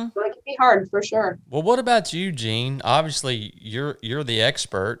it can be hard for sure. Well, what about you, Jean? Obviously, you're the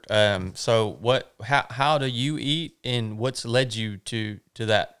expert. So how do you eat, and what's led you to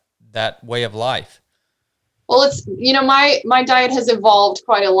that way of life? Well, it's, my diet has evolved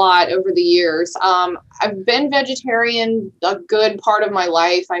quite a lot over the years. I've been vegetarian a good part of my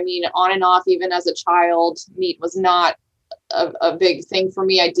life. I mean, on and off, even as a child, meat was not a big thing for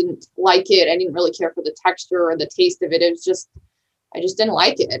me. I didn't like it. I didn't really care for the texture or the taste of it. It was just, I just didn't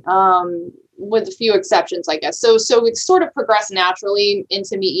like it, with a few exceptions, I guess. So it sort of progressed naturally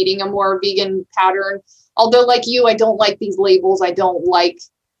into me eating a more vegan pattern. Although, like you, I don't like these labels. I don't like,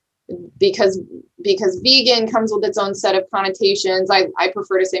 because vegan comes with its own set of connotations. I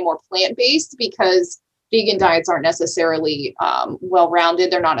prefer to say more plant-based, because vegan diets aren't necessarily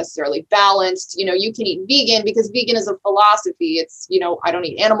well-rounded. They're not necessarily balanced. You can eat vegan because vegan is a philosophy. It's, I don't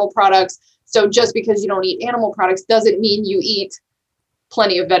eat animal products. So just because you don't eat animal products doesn't mean you eat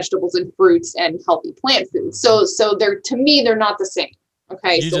plenty of vegetables and fruits and healthy plant foods. So to me, they're not the same.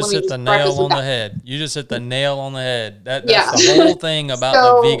 Okay. You just hit the nail on the head. You just hit the nail on the head. That's the whole thing about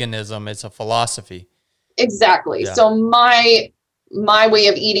the veganism. It's a philosophy. Exactly. Yeah. So my way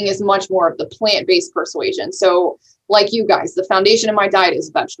of eating is much more of the plant-based persuasion. So like you guys, the foundation of my diet is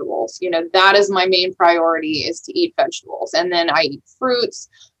vegetables. That is my main priority, is to eat vegetables. And then I eat fruits.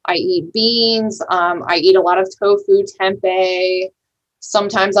 I eat beans. I eat a lot of tofu, tempeh.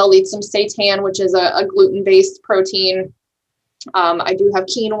 Sometimes I'll eat some seitan, which is a gluten-based protein. I do have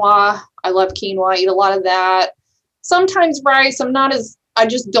quinoa. I love quinoa. I eat a lot of that. Sometimes rice. I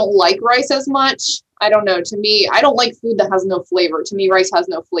just don't like rice as much. I don't know. To me, I don't like food that has no flavor. To me, rice has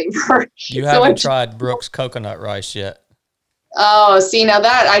no flavor. You haven't tried Brooks coconut rice yet. Oh, see, now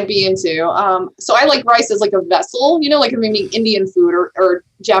that I'd be into. So I like rice as like a vessel, like maybe Indian food or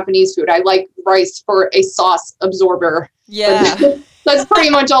Japanese food. I like rice for a sauce absorber. Yeah. That's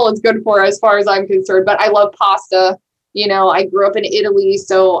pretty much all it's good for as far as I'm concerned. But I love pasta. I grew up in Italy,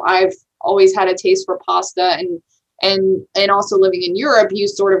 so I've always had a taste for pasta, and also living in Europe, you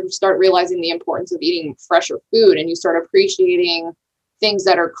sort of start realizing the importance of eating fresher food, and you start appreciating things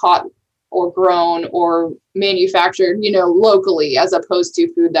that are caught or grown or manufactured, locally, as opposed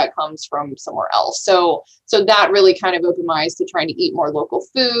to food that comes from somewhere else. So that really kind of opened my eyes to trying to eat more local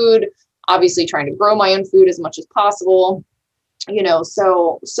food, obviously trying to grow my own food as much as possible.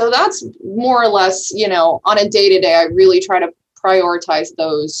 So that's more or less, on a day-to-day, I really try to prioritize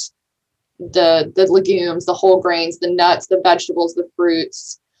those, the legumes, the whole grains, the nuts, the vegetables, the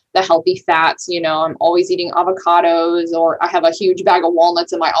fruits, the healthy fats. I'm always eating avocados, or I have a huge bag of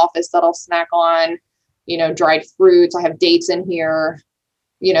walnuts in my office that I'll snack on, dried fruits. I have dates in here,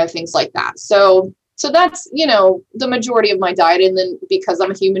 things like that. So that's, the majority of my diet. And then because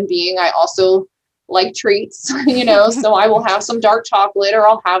I'm a human being, I also like treats, so I will have some dark chocolate, or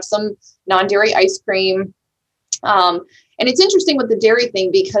I'll have some non-dairy ice cream. And it's interesting with the dairy thing,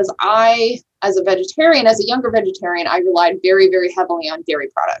 because I, as a younger vegetarian, I relied very, very heavily on dairy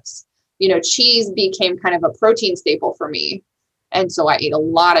products. Cheese became kind of a protein staple for me. And so I ate a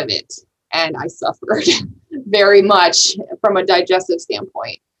lot of it, and I suffered very much from a digestive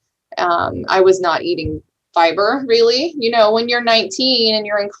standpoint. I was not eating fiber, really. When you're 19 and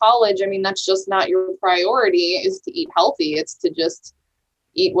you're in college, I mean, that's just not your priority, is to eat healthy. It's to just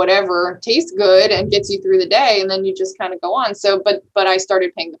eat whatever tastes good and gets you through the day, and then you just kind of go on. So, but I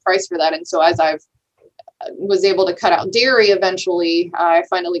started paying the price for that. And so as I've was able to cut out dairy, eventually, I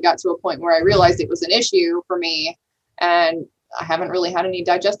finally got to a point where I realized it was an issue for me, and I haven't really had any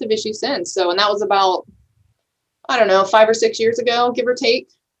digestive issues since. So, and that was about, I don't know, 5 or 6 years ago, give or take.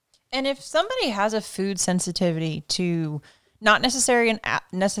 And if somebody has a food sensitivity to, not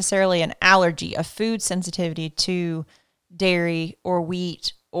necessarily an allergy, a food sensitivity to dairy or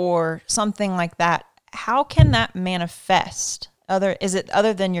wheat or something like that, how can that manifest? Is it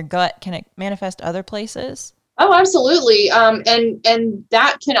other than your gut? Can it manifest other places? Oh, absolutely. And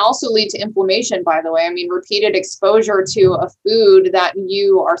that can also lead to inflammation, by the way. I mean, repeated exposure to a food that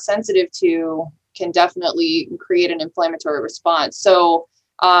you are sensitive to can definitely create an inflammatory response. So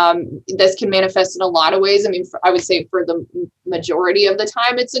this can manifest in a lot of ways. I mean, I would say for the majority of the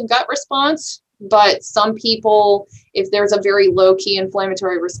time, it's a gut response. But some people, if there's a very low-key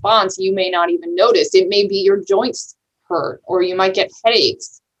inflammatory response, you may not even notice. It may be your joints hurt, or you might get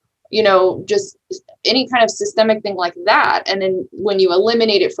headaches. Just any kind of systemic thing like that. And then when you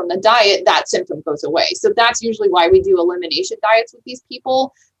eliminate it from the diet, that symptom goes away. So that's usually why we do elimination diets with these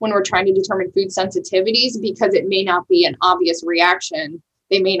people when we're trying to determine food sensitivities, because it may not be an obvious reaction.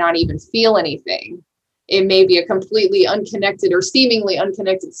 They may not even feel anything. It may be a completely unconnected or seemingly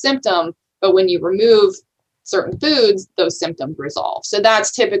unconnected symptom, but when you remove certain foods, those symptoms resolve. So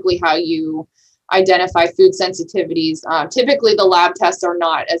that's typically how you identify food sensitivities. Typically, the lab tests are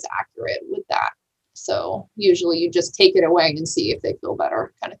not as accurate with that. So usually you just take it away and see if they feel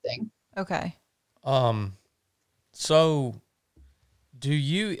better, kind of thing. Okay. So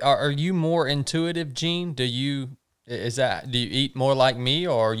are you more intuitive, Jean? Do you eat more like me,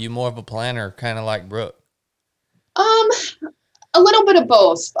 or are you more of a planner, kind of like Brooke? A little bit of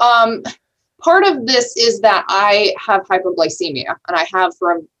both. Part of this is that I have hypoglycemia, and I have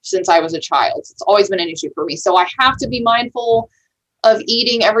since I was a child. It's always been an issue for me. So I have to be mindful of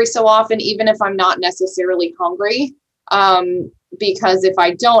eating every so often, even if I'm not necessarily hungry. Because if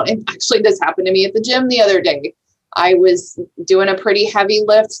I don't, and actually this happened to me at the gym the other day. I was doing a pretty heavy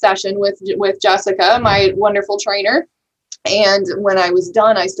lift session with Jessica, my wonderful trainer. And when I was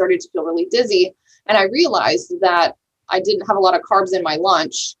done, I started to feel really dizzy. And I realized that I didn't have a lot of carbs in my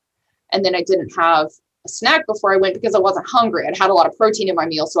lunch. And then I didn't have a snack before I went because I wasn't hungry. I'd had a lot of protein in my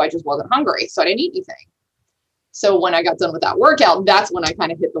meal, so I just wasn't hungry. So I didn't eat anything. So when I got done with that workout, that's when I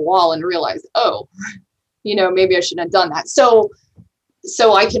kind of hit the wall and realized, oh, maybe I shouldn't have done that. So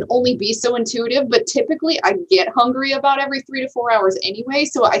I can only be so intuitive, but typically I get hungry about every 3 to 4 hours anyway.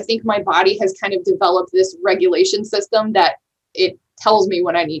 So I think my body has kind of developed this regulation system that it tells me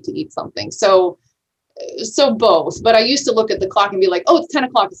when I need to eat something. So both, but I used to look at the clock and be like, oh, it's 10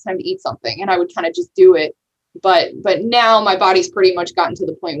 o'clock, it's time to eat something. And I would kind of just do it. But now my body's pretty much gotten to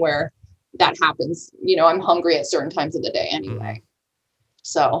the point where that happens. I'm hungry at certain times of the day anyway.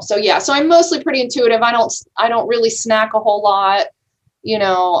 So yeah, so I'm mostly pretty intuitive. I don't really snack a whole lot.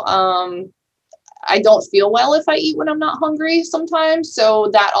 I don't feel well if I eat when I'm not hungry sometimes. So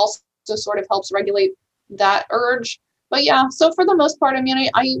that also sort of helps regulate that urge. But yeah, so for the most part,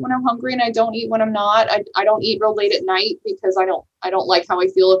 I eat when I'm hungry and I don't eat when I'm not. I don't eat real late at night because I don't like how I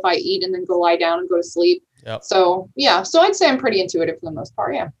feel if I eat and then go lie down and go to sleep. Yep. So yeah, so I'd say I'm pretty intuitive for the most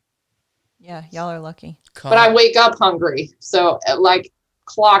part. Yeah. Yeah, y'all are lucky. But I wake up hungry. So like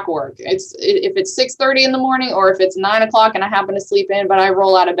clockwork. If it's 6:30 in the morning or if it's 9 o'clock and I happen to sleep in, but I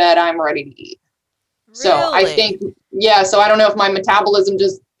roll out of bed, I'm ready to eat. Really? So I think, yeah. So I don't know if my metabolism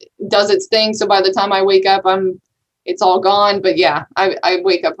just does its thing. So by the time I wake up, it's all gone. But yeah, I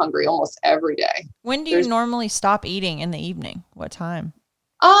wake up hungry almost every day. When do you normally stop eating in the evening? What time?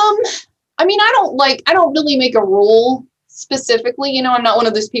 I don't really make a rule specifically. I'm not one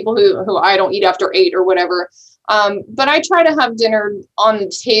of those people who I don't eat after 8 or whatever. But I try to have dinner on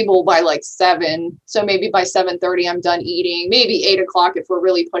the table by like 7. So maybe by 7:30, I'm done eating, maybe 8 o'clock if we're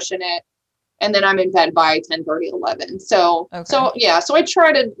really pushing it. And then I'm in bed by 10:30, 11. So yeah, so I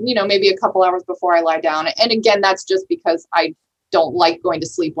try to, maybe a couple hours before I lie down. And again, that's just because I don't like going to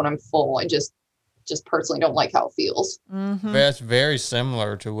sleep when I'm full. I just personally don't like how it feels. Mm-hmm. That's very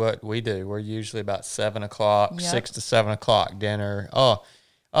similar to what we do. We're usually about 7 o'clock, 6 to 7 o'clock dinner. Oh,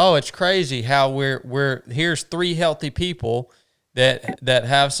 it's crazy how here's 3 healthy people that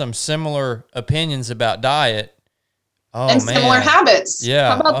have some similar opinions about diet. Oh, and man. Similar habits.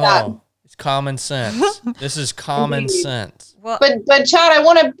 Yeah. How about that? It's common sense. This is common sense. Well, but Chad, I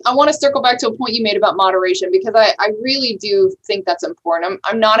want to circle back to a point you made about moderation, because I really do think that's important.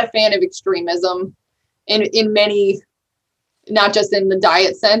 I'm not a fan of extremism in many, not just in the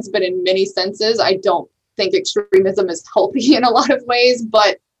diet sense, but in many senses. I don't think extremism is healthy in a lot of ways,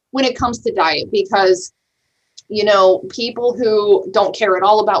 but when it comes to diet, because, people who don't care at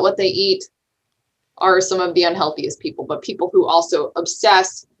all about what they eat are some of the unhealthiest people, but people who also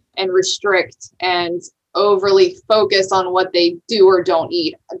obsess and restrict and overly focus on what they do or don't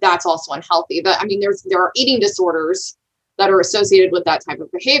eat, that's also unhealthy. But there are eating disorders that are associated with that type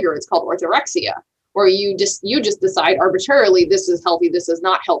of behavior. It's called orthorexia, where you just decide arbitrarily, this is healthy, this is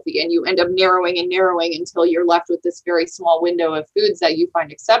not healthy. And you end up narrowing and narrowing until you're left with this very small window of foods that you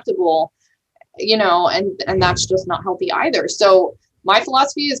find acceptable, and that's just not healthy either. So my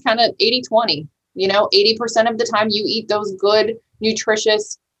philosophy is kind of 80-20, 80% of the time you eat those good,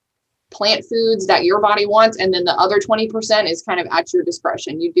 nutritious plant foods that your body wants. And then the other 20% is kind of at your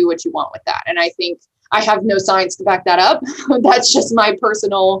discretion. You do what you want with that. And I think I have no science to back that up. That's just my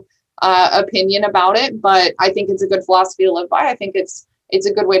personal opinion about it, but I think it's a good philosophy to live by. I think it's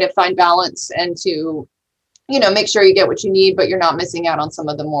a good way to find balance and to, make sure you get what you need, but you're not missing out on some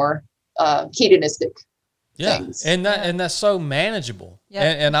of the more hedonistic things. And that's so manageable.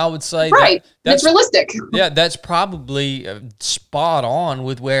 Yep. And I would say Right. that's It's realistic. Yeah, that's probably spot on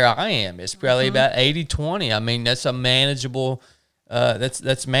with where I am. It's probably about 80-20. I mean, that's a manageable.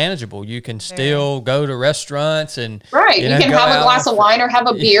 That's manageable. You can still go to restaurants and Right. You can have a glass of wine or have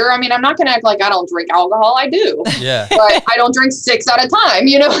a beer. I mean, I'm not going to act like I don't drink alcohol. I do. Yeah. But I don't drink 6 at a time.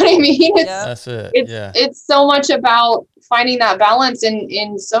 You know what I mean? That's it. It's so much about finding that balance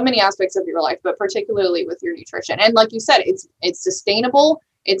in so many aspects of your life, but particularly with your nutrition. And like you said, it's sustainable,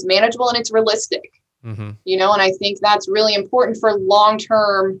 it's manageable, and it's realistic. Mm-hmm. You know, and I think that's really important for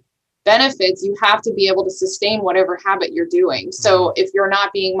long-term benefits. You have to be able to sustain whatever habit you're doing. So if you're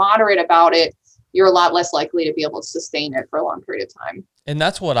not being moderate about it, you're a lot less likely to be able to sustain it for a long period of time. And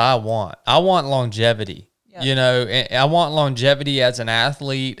that's what I want. I want longevity. Yep. You know, and I want longevity as an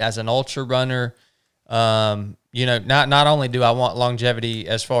athlete, as an ultra runner. You know, not only do I want longevity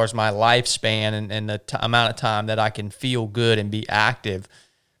as far as my lifespan and the amount of time that I can feel good and be active,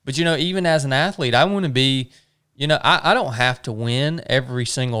 but, you know, even as an athlete, I want to be, you know, I don't have to win every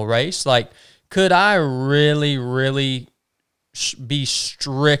single race. Like, could I really, really be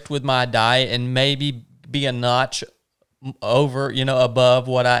strict with my diet and maybe be a notch over, you know, above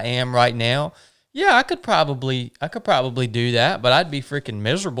what I am right now? Yeah, I could probably do that, but I'd be freaking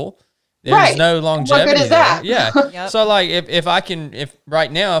miserable. There's no longevity. What good is that? Yeah. Yep. So like if I can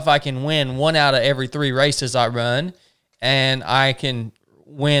win 1 out of every 3 races I run, and I can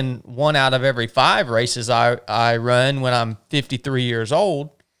win 1 out of every 5 races I run when I'm 53 years old,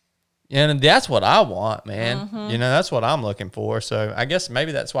 and that's what I want, man. Mm-hmm. You know, that's what I'm looking for. So I guess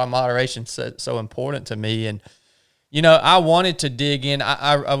maybe that's why moderation's so important to me. And you know, I wanted to dig in.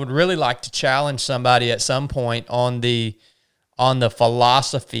 I would really like to challenge somebody at some point on the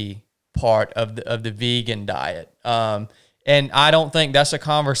philosophy part of the vegan diet. And I don't think that's a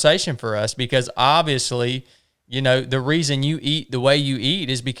conversation for us, because obviously, you know, the reason you eat the way you eat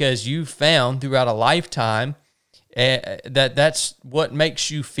is because you found throughout a lifetime that's what makes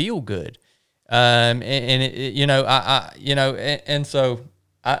you feel good. You know, so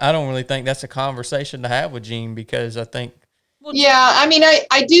I don't really think that's a conversation to have with Gene, because I think. Yeah, I mean,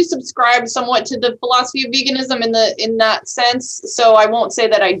 I do subscribe somewhat to the philosophy of veganism in that sense. So I won't say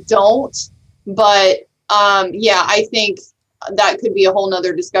that I don't, but yeah, I think that could be a whole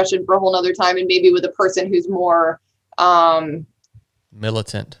nother discussion for a whole nother time, and maybe with a person who's more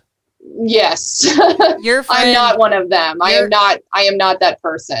militant. Yes. Your friend, I'm not one of them. I am not that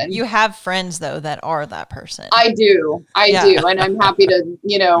person. You have friends though that are that person. I do. And I'm happy to,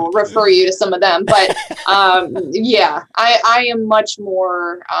 you know, refer you to some of them. But yeah, I am much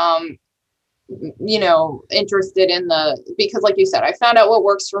more, you know, interested in because like you said, I found out what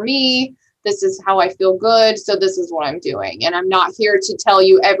works for me. This is how I feel good. So this is what I'm doing. And I'm not here to tell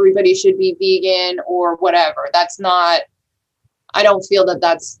you everybody should be vegan or whatever. I don't feel that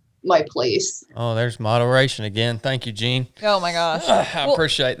that's my place. Oh, there's moderation again. Thank you, Gene. Oh my gosh. I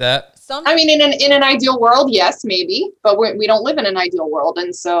appreciate that. I mean, in an ideal world, yes, maybe, but we don't live in an ideal world.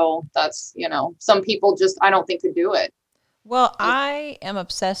 And so that's, you know, some people just, I don't think could do it. Well, I am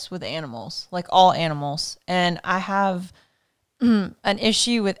obsessed with animals, like all animals. And I have an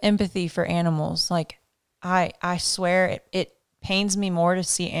issue with empathy for animals. Like I swear it pains me more to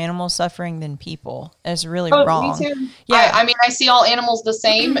see animals suffering than people. It's really wrong. Me too. Yeah. I mean, I see all animals the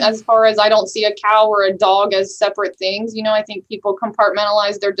same, as far as I don't see a cow or a dog as separate things. You know, I think people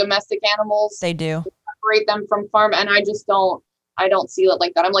compartmentalize their domestic animals. They do. Separate them from farm. And I don't see it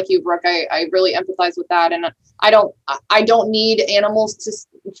like that. I'm like you, Brooke. I really empathize with that. And I don't need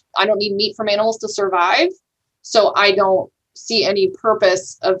meat from animals to survive. So I don't see any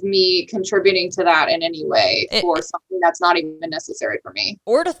purpose of me contributing to that in any way for something that's not even necessary for me.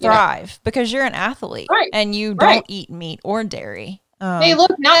 Or to thrive, because you're an athlete, right, and you don't eat meat or dairy. Hey,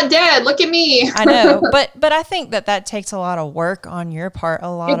 look, not dead. Look at me. I know, but I think that takes a lot of work on your part. A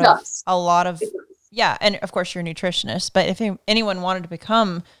lot of yeah, and of course you're a nutritionist. But if anyone wanted to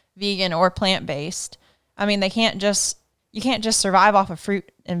become vegan or plant-based, I mean, you can't just survive off of fruit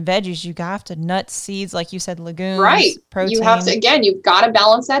and veggies. You have to nuts, seeds, like you said, legumes, right? Protein. You have to, again, you've got to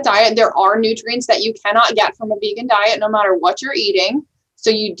balance that diet. There are nutrients that you cannot get from a vegan diet, no matter what you're eating. So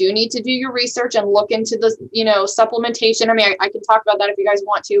you do need to do your research and look into the, you know, supplementation. I mean, I can talk about that if you guys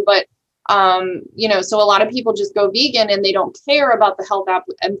want to, but you know, so a lot of people just go vegan and they don't care about the health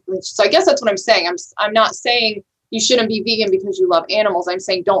so I guess that's what I'm saying. I'm not saying you shouldn't be vegan because you love animals. I'm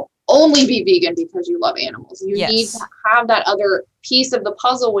saying don't only be vegan because you love animals. You need to have that other piece of the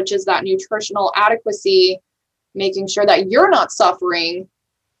puzzle, which is that nutritional adequacy, making sure that you're not suffering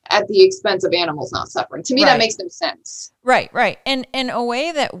at the expense of animals not suffering. To me, that makes no sense. Right. And a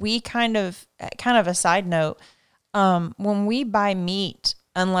way that we kind of a side note, when we buy meat,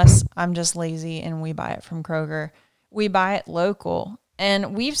 unless I'm just lazy and we buy it from Kroger, we buy it local.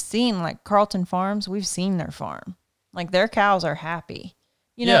 And we've seen, like, Carlton Farms, we've seen their farm. Like, their cows are happy.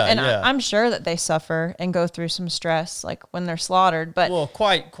 You know, I'm sure that they suffer and go through some stress, like, when they're slaughtered. But well,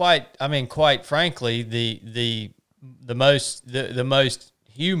 quite frankly, the most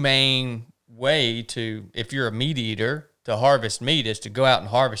humane way to, if you're a meat eater, to harvest meat is to go out and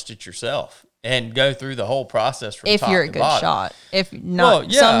harvest it yourself and go through the whole process from if top you're a to good bottom. shot. If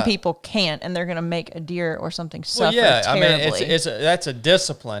not, some people can't, and they're going to make a deer or something suffer terribly. I mean, that's a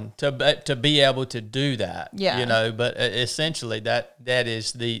discipline to be able to do that. Yeah. You know, but essentially that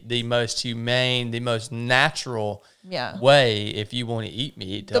is the most humane, the most natural way if you want to eat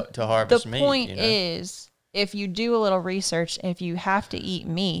meat to harvest meat. The point you know? is, if you do a little research, if you have to eat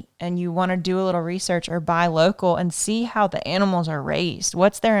meat and you want to do a little research or buy local and see how the animals are raised,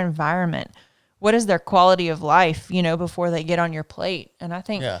 what's their environment, what is their quality of life, you know, before they get on your plate. And I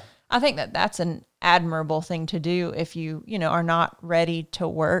think that that's an admirable thing to do if you know, are not ready to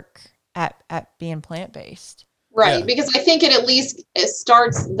work at being plant-based. Right. Yeah. Because I think it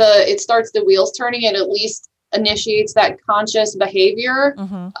starts the wheels turning. It at least initiates that conscious behavior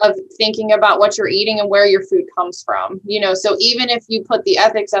of thinking about what you're eating and where your food comes from. You know, so even if you put the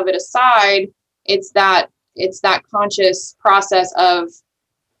ethics of it aside, it's that conscious process of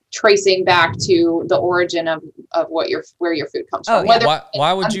tracing back to the origin of where your food comes from.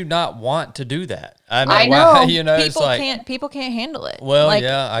 Why would you not want to do that? I know. You know, People can't handle it. Well, like,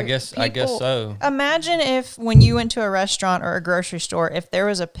 I guess so. Imagine if when you went to a restaurant or a grocery store, if there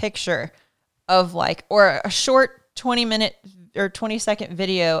was a picture of, like, or a short 20-minute or 20-second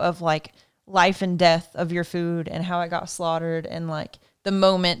video of, like, life and death of your food and how it got slaughtered and, like, the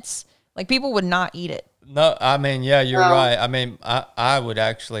moments, like, people would not eat it. No, I mean, yeah, you're right. I mean, I would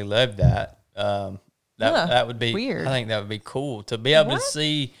actually love that. That would be weird. I think that would be cool to be able to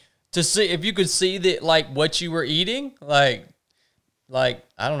see if you could see that, like, what you were eating, like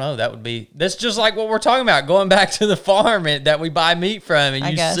I don't know, that's just like what we're talking about, going back to the farm that we buy meat from,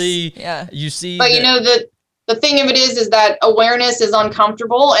 and you see. But you know, the thing of it is that awareness is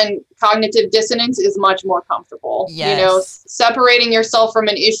uncomfortable and cognitive dissonance is much more comfortable. Yes. You know, separating yourself from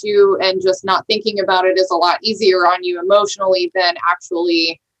an issue and just not thinking about it is a lot easier on you emotionally than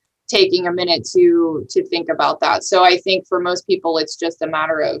actually taking a minute to think about that. So I think for most people, it's just a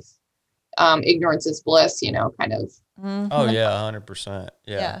matter of ignorance is bliss, you know, kind of. Mm-hmm. Oh yeah, 100%.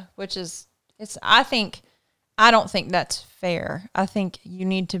 Yeah. Which is, I don't think that's fair. I think you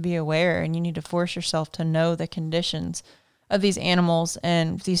need to be aware and you need to force yourself to know the conditions of these animals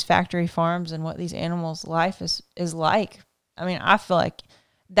and these factory farms and what these animals' life is like. I mean, I feel like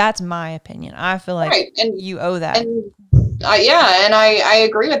that's my opinion. I feel like you owe that. And I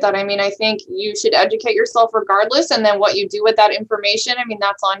agree with that. I mean, I think you should educate yourself regardless. And then what you do with that information, I mean,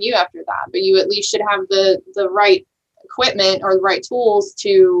 that's on you after that. But you at least should have the right equipment or the right tools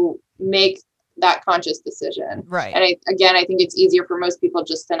to make that conscious decision. Right. And I think it's easier for most people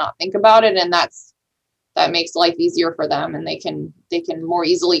just to not think about it. And that makes life easier for them. And they can more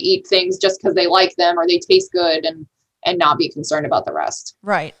easily eat things just because they like them or they taste good and not be concerned about the rest.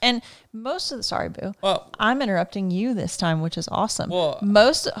 Right. And sorry, Boo. Well, I'm interrupting you this time, which is awesome. Well,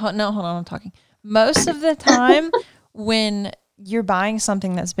 hold on, I'm talking. Most of the time when you're buying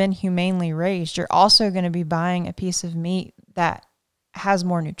something that's been humanely raised, you're also going to be buying a piece of meat that has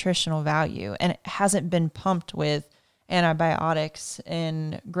more nutritional value and it hasn't been pumped with antibiotics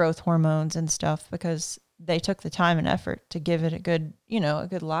and growth hormones and stuff because they took the time and effort to give it a good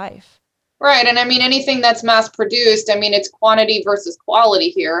life. Right. And I mean, anything that's mass produced, I mean, it's quantity versus quality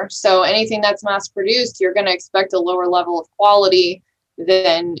here. So anything that's mass produced, you're going to expect a lower level of quality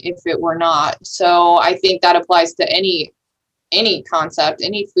than if it were not. So I think that applies to any concept,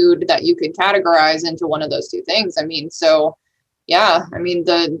 any food that you could categorize into one of those two things. I mean, so yeah, I mean,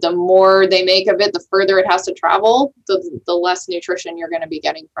 the more they make of it, the further it has to travel, the less nutrition you're going to be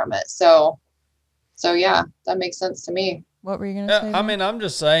getting from it. So yeah, that makes sense to me. What were you going to say? I mean, I'm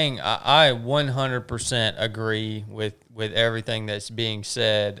just saying, I 100% agree with everything that's being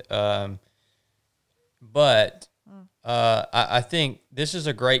said. But I think this is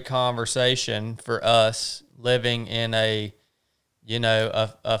a great conversation for us living in a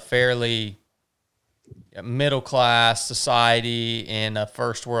fairly middle class society in a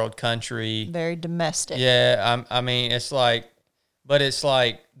first world country. Very domestic. Yeah, I mean, it's like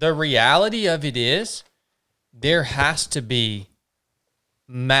the reality of it is there has to be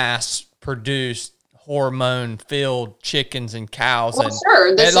mass produced hormone filled chickens and cows. Well, and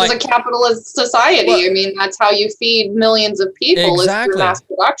sure. This and is a capitalist society. Well, I mean, that's how you feed millions of people is Exactly. through mass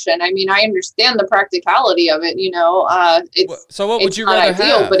production. I mean, I understand the practicality of it. It's So what would you not rather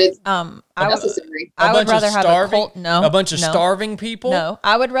ideal, have? but it's I would, necessary. I would rather have a bunch of starving people. No,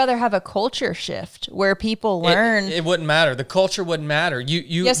 I would rather have a culture shift where people learn. It wouldn't matter. The culture wouldn't matter.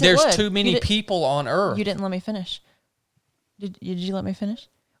 Yes, it there's would. too many people on Earth. You didn't let me finish. Did you let me finish?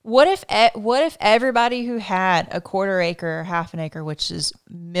 What if everybody who had a quarter acre or half an acre, which is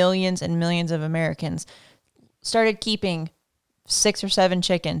millions and millions of Americans, started keeping 6 or 7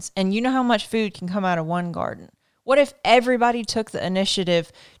 chickens, and you know how much food can come out of one garden? What if everybody took the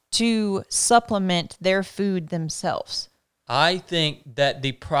initiative to supplement their food themselves? I think that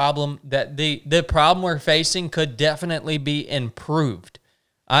the problem we're facing could definitely be improved.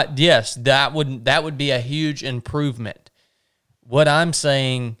 Yes, that would be a huge improvement. What I'm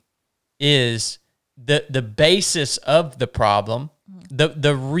saying is the basis of the problem,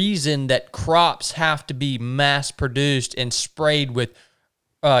 the reason that crops have to be mass produced and sprayed with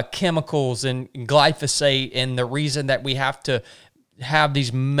chemicals and glyphosate, and the reason that we have to have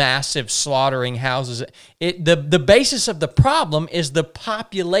these massive slaughtering houses, the basis of the problem is the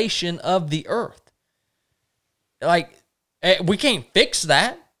population of the earth. Like, we can't fix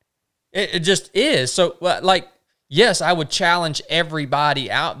that. It just is. So, like, yes, I would challenge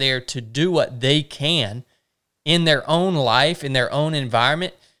everybody out there to do what they can in their own life, in their own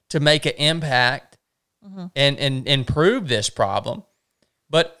environment, to make an impact and improve this problem.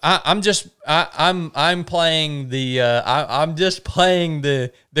 But I'm just playing the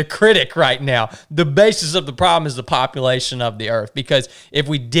critic right now. The basis of the problem is the population of the earth, because if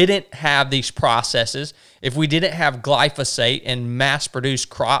we didn't have these processes, if we didn't have glyphosate and mass-produced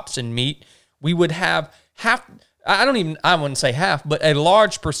crops and meat, we would have I wouldn't say half, but a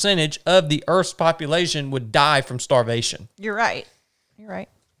large percentage of the Earth's population would die from starvation. You're right.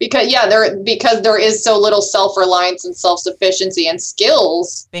 Because there is so little self-reliance and self-sufficiency and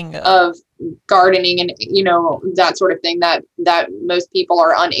skills of gardening and that sort of thing that most people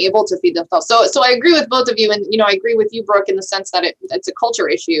are unable to feed themselves. So I agree with both of you, and I agree with you, Brooke, in the sense that it's a culture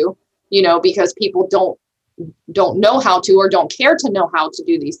issue, because people don't know how to, or don't care to know how to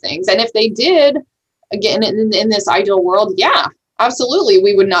do these things. And if they did, again, in this ideal world, yeah, absolutely,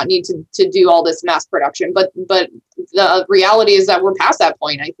 we would not need to do all this mass production. But the reality is that we're past that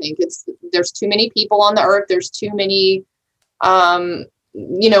point. I think there's too many people on the earth. There's too many,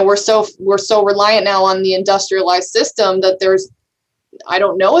 we're so reliant now on the industrialized system that I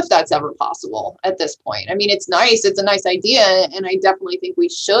don't know if that's ever possible at this point. I mean, it's nice. It's a nice idea. And I definitely think we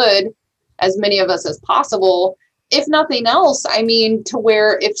should, as many of us as possible, if nothing else, I mean, to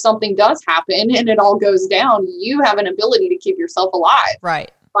where if something does happen and it all goes down, you have an ability to keep yourself alive. Right.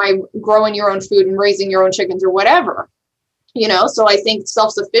 By growing your own food and raising your own chickens or whatever, so I think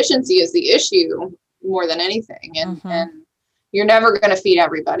self-sufficiency is the issue more than anything. And you're never going to feed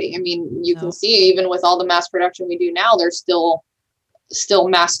everybody. I mean, you can see even with all the mass production we do now, there's still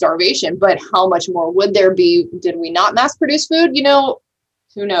mass starvation, but how much more would there be? Did we not mass produce food?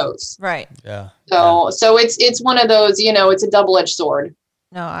 Who knows? Right. Yeah. So it's one of those, it's a double-edged sword.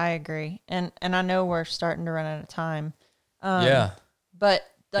 No, I agree. And I know we're starting to run out of time. Yeah. But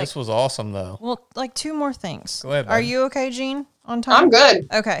this was awesome, though. Well, 2 more things. Go ahead, Are buddy. you okay, Jean, on time? I'm good.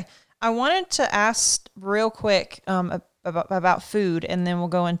 Okay. I wanted to ask real quick about food, and then we'll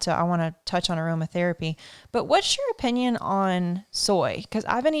go into, I want to touch on aromatherapy. But what's your opinion on soy? Because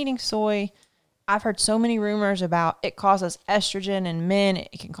I've been eating soy. I've heard so many rumors about it causes estrogen in men.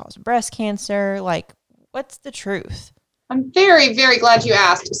 It can cause breast cancer. Like, what's the truth? I'm very, very glad you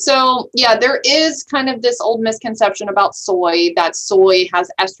asked. So yeah, there is kind of this old misconception about soy, that soy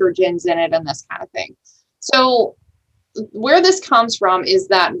has estrogens in it and this kind of thing. So where this comes from is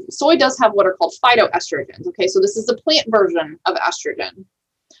that soy does have what are called phytoestrogens. Okay, so this is the plant version of estrogen.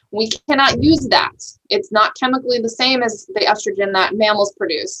 We cannot use that. It's not chemically the same as the estrogen that mammals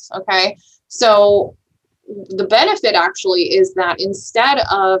produce. Okay, so the benefit actually is that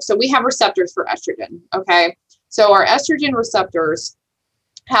so we have receptors for estrogen. Okay. So our estrogen receptors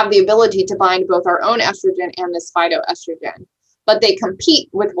have the ability to bind both our own estrogen and this phytoestrogen, but they compete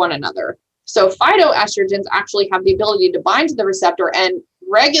with one another. So phytoestrogens actually have the ability to bind to the receptor and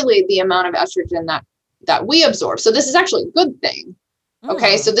regulate the amount of estrogen that we absorb. So this is actually a good thing.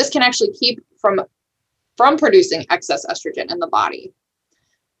 Okay, so this can actually keep from producing excess estrogen in the body.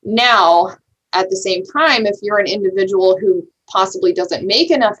 Now, at the same time, if you're an individual who possibly doesn't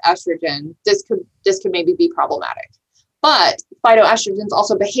make enough estrogen, this could maybe be problematic. But phytoestrogens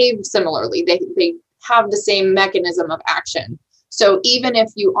also behave similarly. They have the same mechanism of action. So even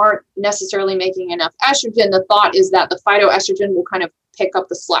if you aren't necessarily making enough estrogen, the thought is that the phytoestrogen will kind of pick up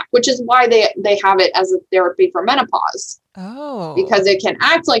the slack, which is why they have it as a therapy for menopause. Oh. Because it can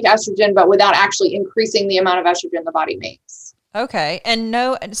act like estrogen, but without actually increasing the amount of estrogen the body makes. Okay.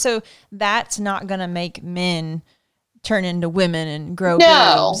 So that's not going to make men turn into women and grow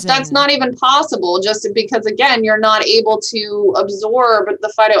boobs. That's not even possible, just because, again, you're not able to absorb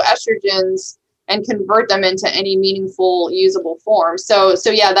the phytoestrogens and convert them into any meaningful usable form. So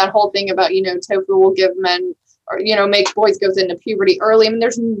yeah, that whole thing about, tofu will give men, or, make boys go into puberty early. I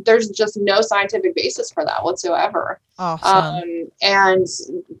mean, there's just no scientific basis for that whatsoever. Awesome. And,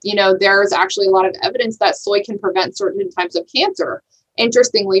 there's actually a lot of evidence that soy can prevent certain types of cancer.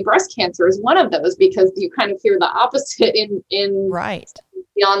 Interestingly, breast cancer is one of those, because you kind of hear the opposite in right.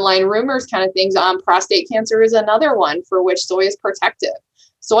 the online rumors kind of things. Prostate cancer is another one for which soy is protective.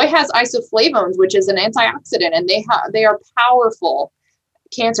 Soy has isoflavones, which is an antioxidant, and they are powerful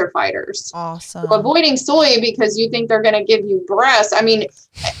cancer fighters. Awesome. So avoiding soy because you think they're going to give you breasts. I mean,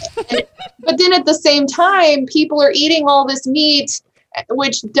 but then at the same time, people are eating all this meat,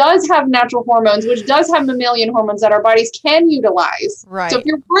 which does have natural hormones, which does have mammalian hormones that our bodies can utilize. Right. So if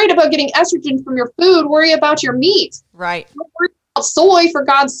you're worried about getting estrogen from your food, worry about your meat. Right. Don't worry about soy, for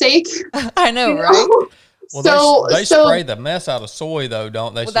God's sake. I know, right? Well, they spray the mess out of soy, though,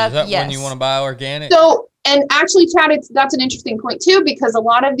 don't they? Well, is that when you want to buy organic? So, and actually, Chad, that's an interesting point, too, because a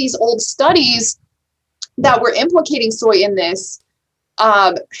lot of these old studies that were implicating soy in this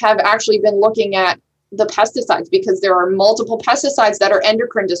have actually been looking at the pesticides, because there are multiple pesticides that are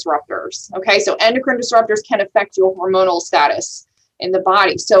endocrine disruptors. Okay, so endocrine disruptors can affect your hormonal status in the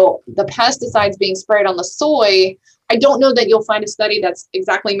body. So the pesticides being sprayed on the soy, I don't know that you'll find a study that's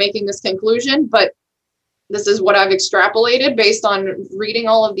exactly making this conclusion, but this is what I've extrapolated based on reading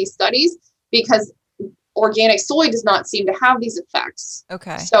all of these studies, because organic soy does not seem to have these effects.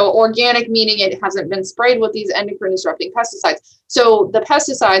 Okay. So organic meaning it hasn't been sprayed with these endocrine disrupting pesticides. So the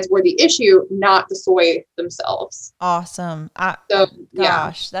pesticides were the issue, not the soy themselves. Awesome.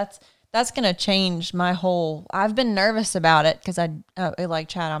 Gosh, that's going to change my whole, I've been nervous about it because like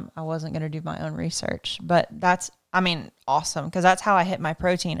Chad, I wasn't going to do my own research, but awesome. Cause that's how I hit my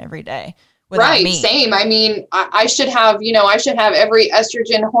protein every day. Right. Meat. Same. I mean, I should have every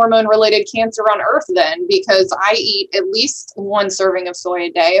estrogen hormone related cancer on earth then, because I eat at least one serving of soy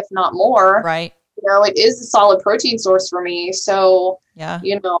a day, if not more. Right. It is a solid protein source for me. So, yeah,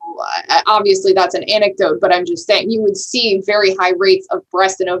 obviously that's an anecdote, but I'm just saying you would see very high rates of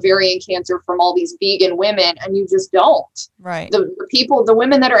breast and ovarian cancer from all these vegan women, and you just don't. Right. The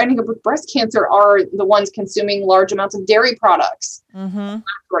women that are ending up with breast cancer are the ones consuming large amounts of dairy products, that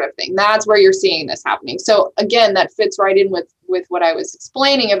sort of thing. That's where you're seeing this happening. So again, that fits right in with what I was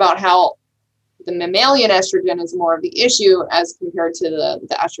explaining about how the mammalian estrogen is more of the issue as compared to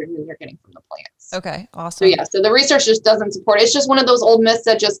the estrogen you're getting from the plants. Okay, awesome. So the research just doesn't support it. It's just one of those old myths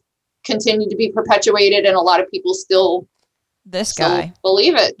that just continue to be perpetuated, and a lot of people still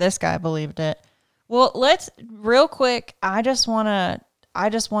believe it. This guy believed it. Well, let's real quick. I just want to,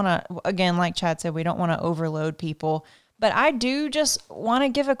 again, like Chad said, we don't want to overload people, but I do just want to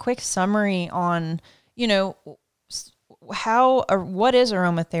give a quick summary on, what is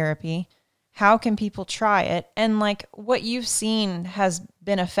aromatherapy? How can people try it? And like what you've seen has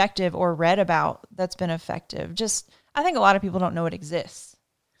been effective or read about that's been effective. I think a lot of people don't know it exists.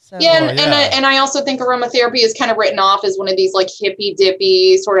 So. Yeah, and I also think aromatherapy is kind of written off as one of these like hippy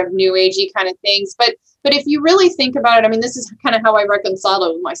dippy sort of new agey kind of things. But if you really think about it, I mean, this is kind of how I reconcile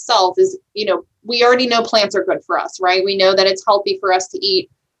it with myself is, we already know plants are good for us, right? We know that it's healthy for us to eat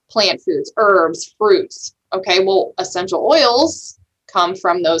plant foods, herbs, fruits. Okay, well, essential oils come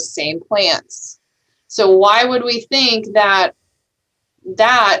from those same plants. So why would we think that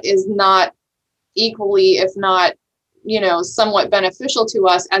is not equally, if not, somewhat beneficial to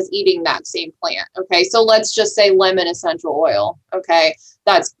us as eating that same plant? Okay, so let's just say lemon essential oil. Okay,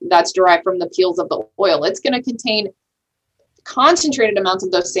 that's derived from the peels of the oil. It's going to contain concentrated amounts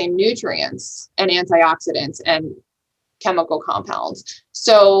of those same nutrients and antioxidants and chemical compounds.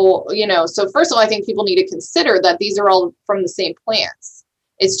 So, so first of all, I think people need to consider that these are all from the same plants.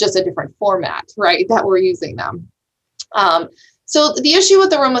 It's just a different format, right, that we're using them. So the issue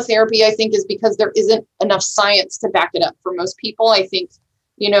with aromatherapy, I think, is because there isn't enough science to back it up for most people. I think,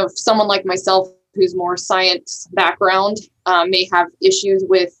 someone like myself who's more science background may have issues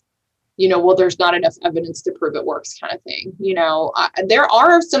with, well, there's not enough evidence to prove it works kind of thing. There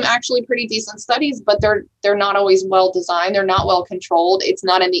are some actually pretty decent studies, but they're not always well designed. They're not well controlled. It's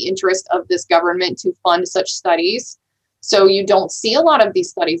not in the interest of this government to fund such studies. So you don't see a lot of these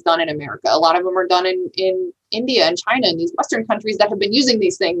studies done in America. A lot of them are done in India and China and these Western countries that have been using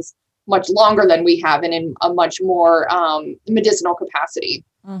these things much longer than we have and in a much more medicinal capacity.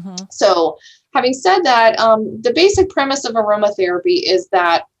 Mm-hmm. So having said that, the basic premise of aromatherapy is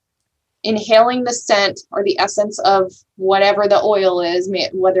that inhaling the scent or the essence of whatever the oil is,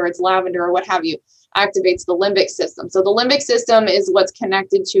 whether it's lavender or what have you, activates the limbic system. So the limbic system is what's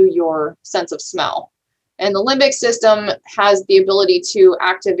connected to your sense of smell. And the limbic system has the ability to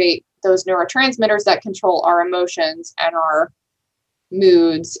activate those neurotransmitters that control our emotions and our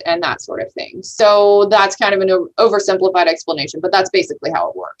moods and that sort of thing. So that's kind of an oversimplified explanation, but that's basically how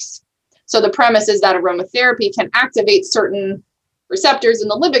it works. So the premise is that aromatherapy can activate certain receptors in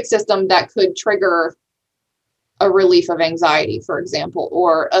the limbic system that could trigger a relief of anxiety, for example,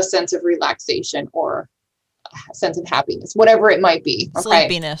 or a sense of relaxation or a sense of happiness, whatever it might be. Okay?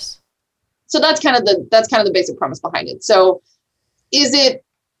 Sleepiness. So that's kind of the basic premise behind it. So is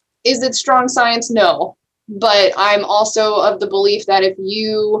it strong science? No. But I'm also of the belief that if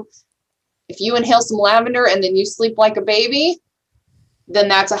you inhale some lavender and then you sleep like a baby, then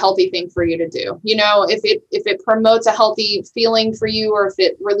that's a healthy thing for you to do. You know, if it promotes a healthy feeling for you, or if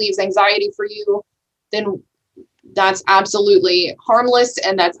it relieves anxiety for you, then that's absolutely harmless,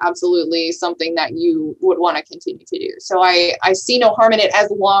 and that's absolutely something that you would want to continue to do. So I see no harm in it, as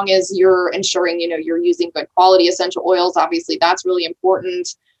long as you're ensuring, you know, you're using good quality essential oils. Obviously, that's really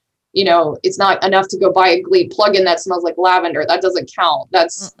important. You know, it's not enough to go buy a Glade plug-in that smells like lavender. That doesn't count.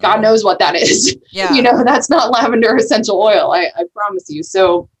 That's God knows what that is. Yeah. You know, that's not lavender essential oil. I promise you.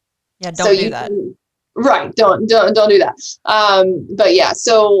 So yeah, don't do that. Right. Don't do that. But yeah,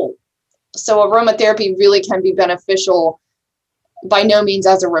 so aromatherapy really can be beneficial, by no means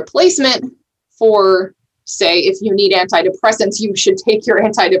as a replacement for, say, if you need antidepressants, you should take your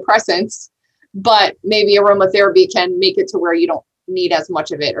antidepressants, but maybe aromatherapy can make it to where you don't need as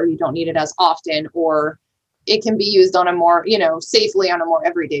much of it, or you don't need it as often, or it can be used on a more, you know, safely on a more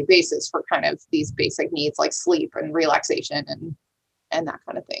everyday basis for kind of these basic needs like sleep and relaxation and that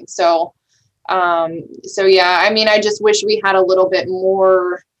kind of thing. So yeah, I mean, I just wish we had a little bit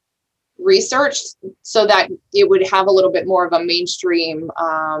more research so that it would have a little bit more of a mainstream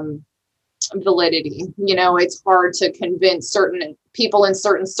validity. You know, it's hard to convince certain people in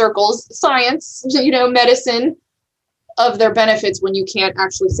certain circles, science, you know, medicine, of their benefits when you can't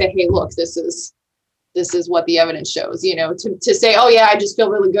actually say, hey, look, this is what the evidence shows. You know, to say, oh yeah, I just feel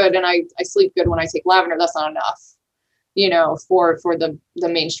really good and I sleep good when I take lavender, that's not enough, you know, for the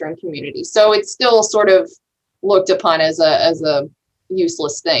mainstream community. So it's still sort of looked upon as a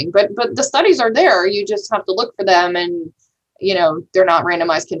useless thing, but the studies are there. You just have to look for them, and you know, they're not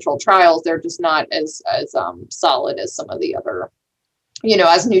randomized controlled trials. They're just not as solid as some of the other, you know,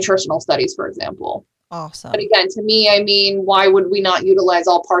 as nutritional studies, for example. Awesome. But again, to me, I mean, why would we not utilize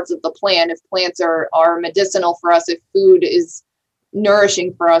all parts of the plant? If plants are medicinal for us, if food is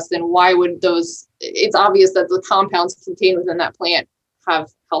nourishing for us, then why would it's obvious that the compounds contained within that plant have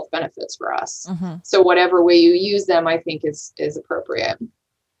health benefits for us. Mm-hmm. So whatever way you use them, I think is appropriate.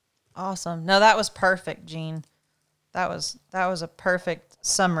 Awesome. No, that was perfect, Jean. That was a perfect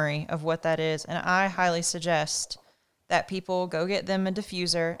summary of what that is. And I highly suggest that people go get them a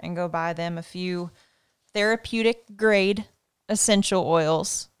diffuser and go buy them a few therapeutic grade essential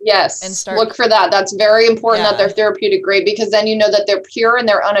oils. Yes. And look for that. That's very important that they're therapeutic grade, because then you know that they're pure and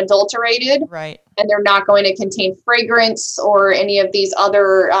they're unadulterated. Right. And they're not going to contain fragrance or any of these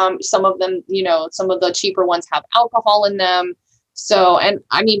other, some of them, you know, some of the cheaper ones have alcohol in them. So, and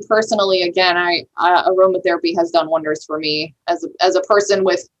I mean, personally, again, aromatherapy has done wonders for me as a person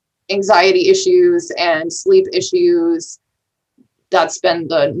with anxiety issues and sleep issues. That's been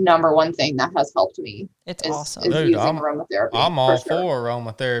the number one thing that has helped me. It's awesome. Is using aromatherapy. I'm all for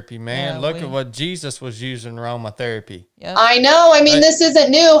aromatherapy, man. Look at what Jesus was using aromatherapy. Yep. I know. I mean, this isn't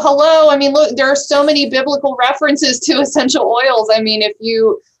new. Hello. I mean, look, there are so many biblical references to essential oils. I mean,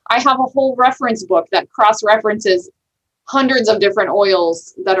 I have a whole reference book that cross-references hundreds of different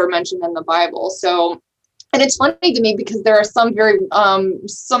oils that are mentioned in the Bible. So, and it's funny to me because there are some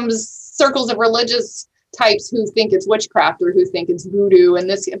some circles of religious types who think it's witchcraft or who think it's voodoo and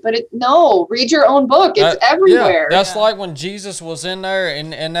this, but no, read your own book. It's everywhere. Yeah, that's like when Jesus was in there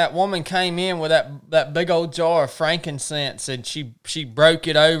and that woman came in with that big old jar of frankincense, and she broke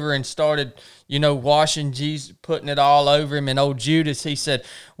it over and started, you know, washing Jesus, putting it all over him. And old Judas, he said,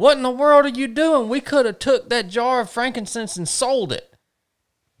 "What in the world are you doing? We could have took that jar of frankincense and sold it."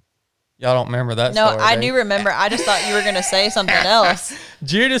 Y'all don't remember that No, story? I do do you? remember. I just thought you were going to say something else.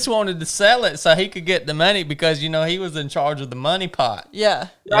 Judas wanted to sell it so he could get the money because, he was in charge of the money pot. Yeah.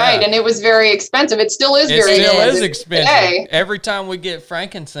 Right, Yeah. and it was very expensive. It still is It very still expensive is expensive. today. Every time we get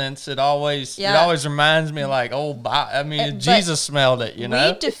frankincense, it always reminds me like, But Jesus smelled it, We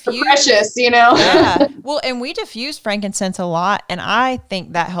The diffuse. precious, Yeah. Well, and we diffuse frankincense a lot, and I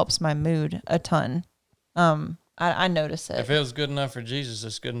think that helps my mood a ton. I notice it. If it was good enough for Jesus,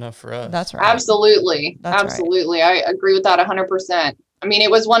 it's good enough for us. That's right. Absolutely. That's Absolutely. I agree with that 100%. I mean,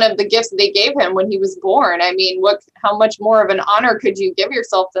 it was one of the gifts they gave him when he was born. I mean, how much more of an honor could you give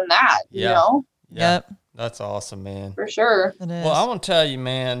yourself than that? Yeah. You know, Yeah. Yep. That's awesome, man. for sure. It is. Well, I want to tell you,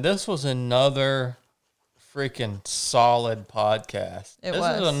 man, this was another freaking solid podcast. It This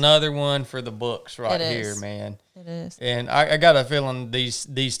was. is another one for the books right It here, is. man. It is. And I got a feeling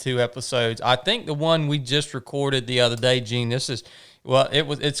these two episodes. I think the one we just recorded the other day, Gene. It's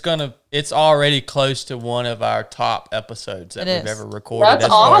already close to one of our top episodes that It we've is. ever recorded. That's as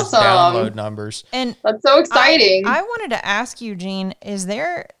far as awesome. download numbers. And That's so exciting. I wanted to ask you, Gene, is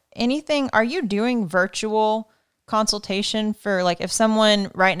there anything, are you doing virtual consultation for, like, if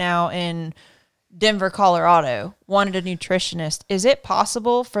someone right now in Denver, Colorado wanted a nutritionist, is it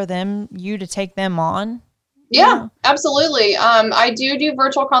possible for you to take them on? Yeah, absolutely. I do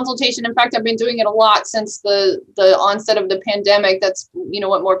virtual consultation. In fact, I've been doing it a lot since the onset of the pandemic. That's,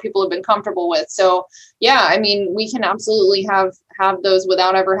 what more people have been comfortable with. So yeah, I mean, we can absolutely have those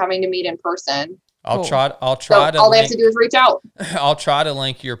without ever having to meet in person. I'll Cool. try So to all they have link, to do is reach out. I'll try to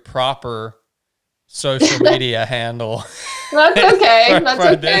link your proper social media handle. That's okay. for That's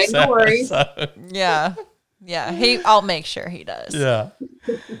okay. this No worries. episode. Yeah. Yeah. I'll make sure he does. Yeah.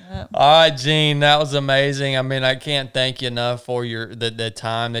 All right, Gene, that was amazing. I mean, I can't thank you enough for the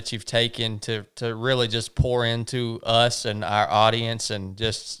time that you've taken to really just pour into us and our audience, and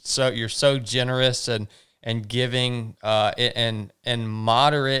just you're so generous and giving and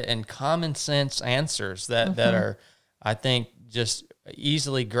moderate and common sense answers that are, I think, just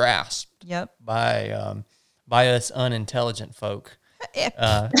easily grasped Yep. by us unintelligent folk.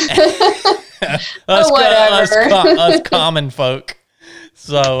 Whatever. Us common folk.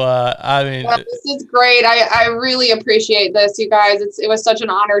 So, I mean, Well, this is great. I really appreciate this, you guys. It was such an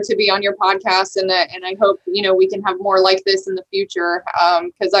honor to be on your podcast, and I hope we can have more like this in the future.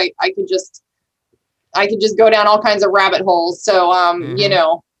 Because I could just go down all kinds of rabbit holes. So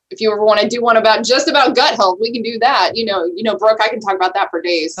if you ever want to do one about gut health, we can do that. Brooke, I can talk about that for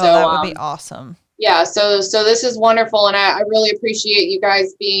days. So that would be awesome. Yeah, so this is wonderful, and I really appreciate you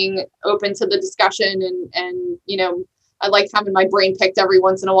guys being open to the discussion, and I like having my brain picked every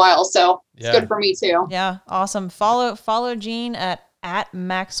once in a while, so it's good for me too. Yeah, awesome. Follow Gene at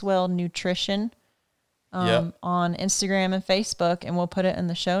Maxwell Nutrition on Instagram and Facebook, and we'll put it in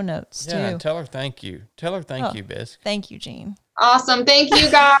the show notes too. Yeah, tell her thank you. Tell her thank you, Biz. Thank you, Gene. Awesome, thank you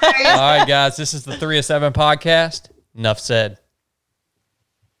guys. All right, guys, this is the 3 of 7 podcast. Enough said.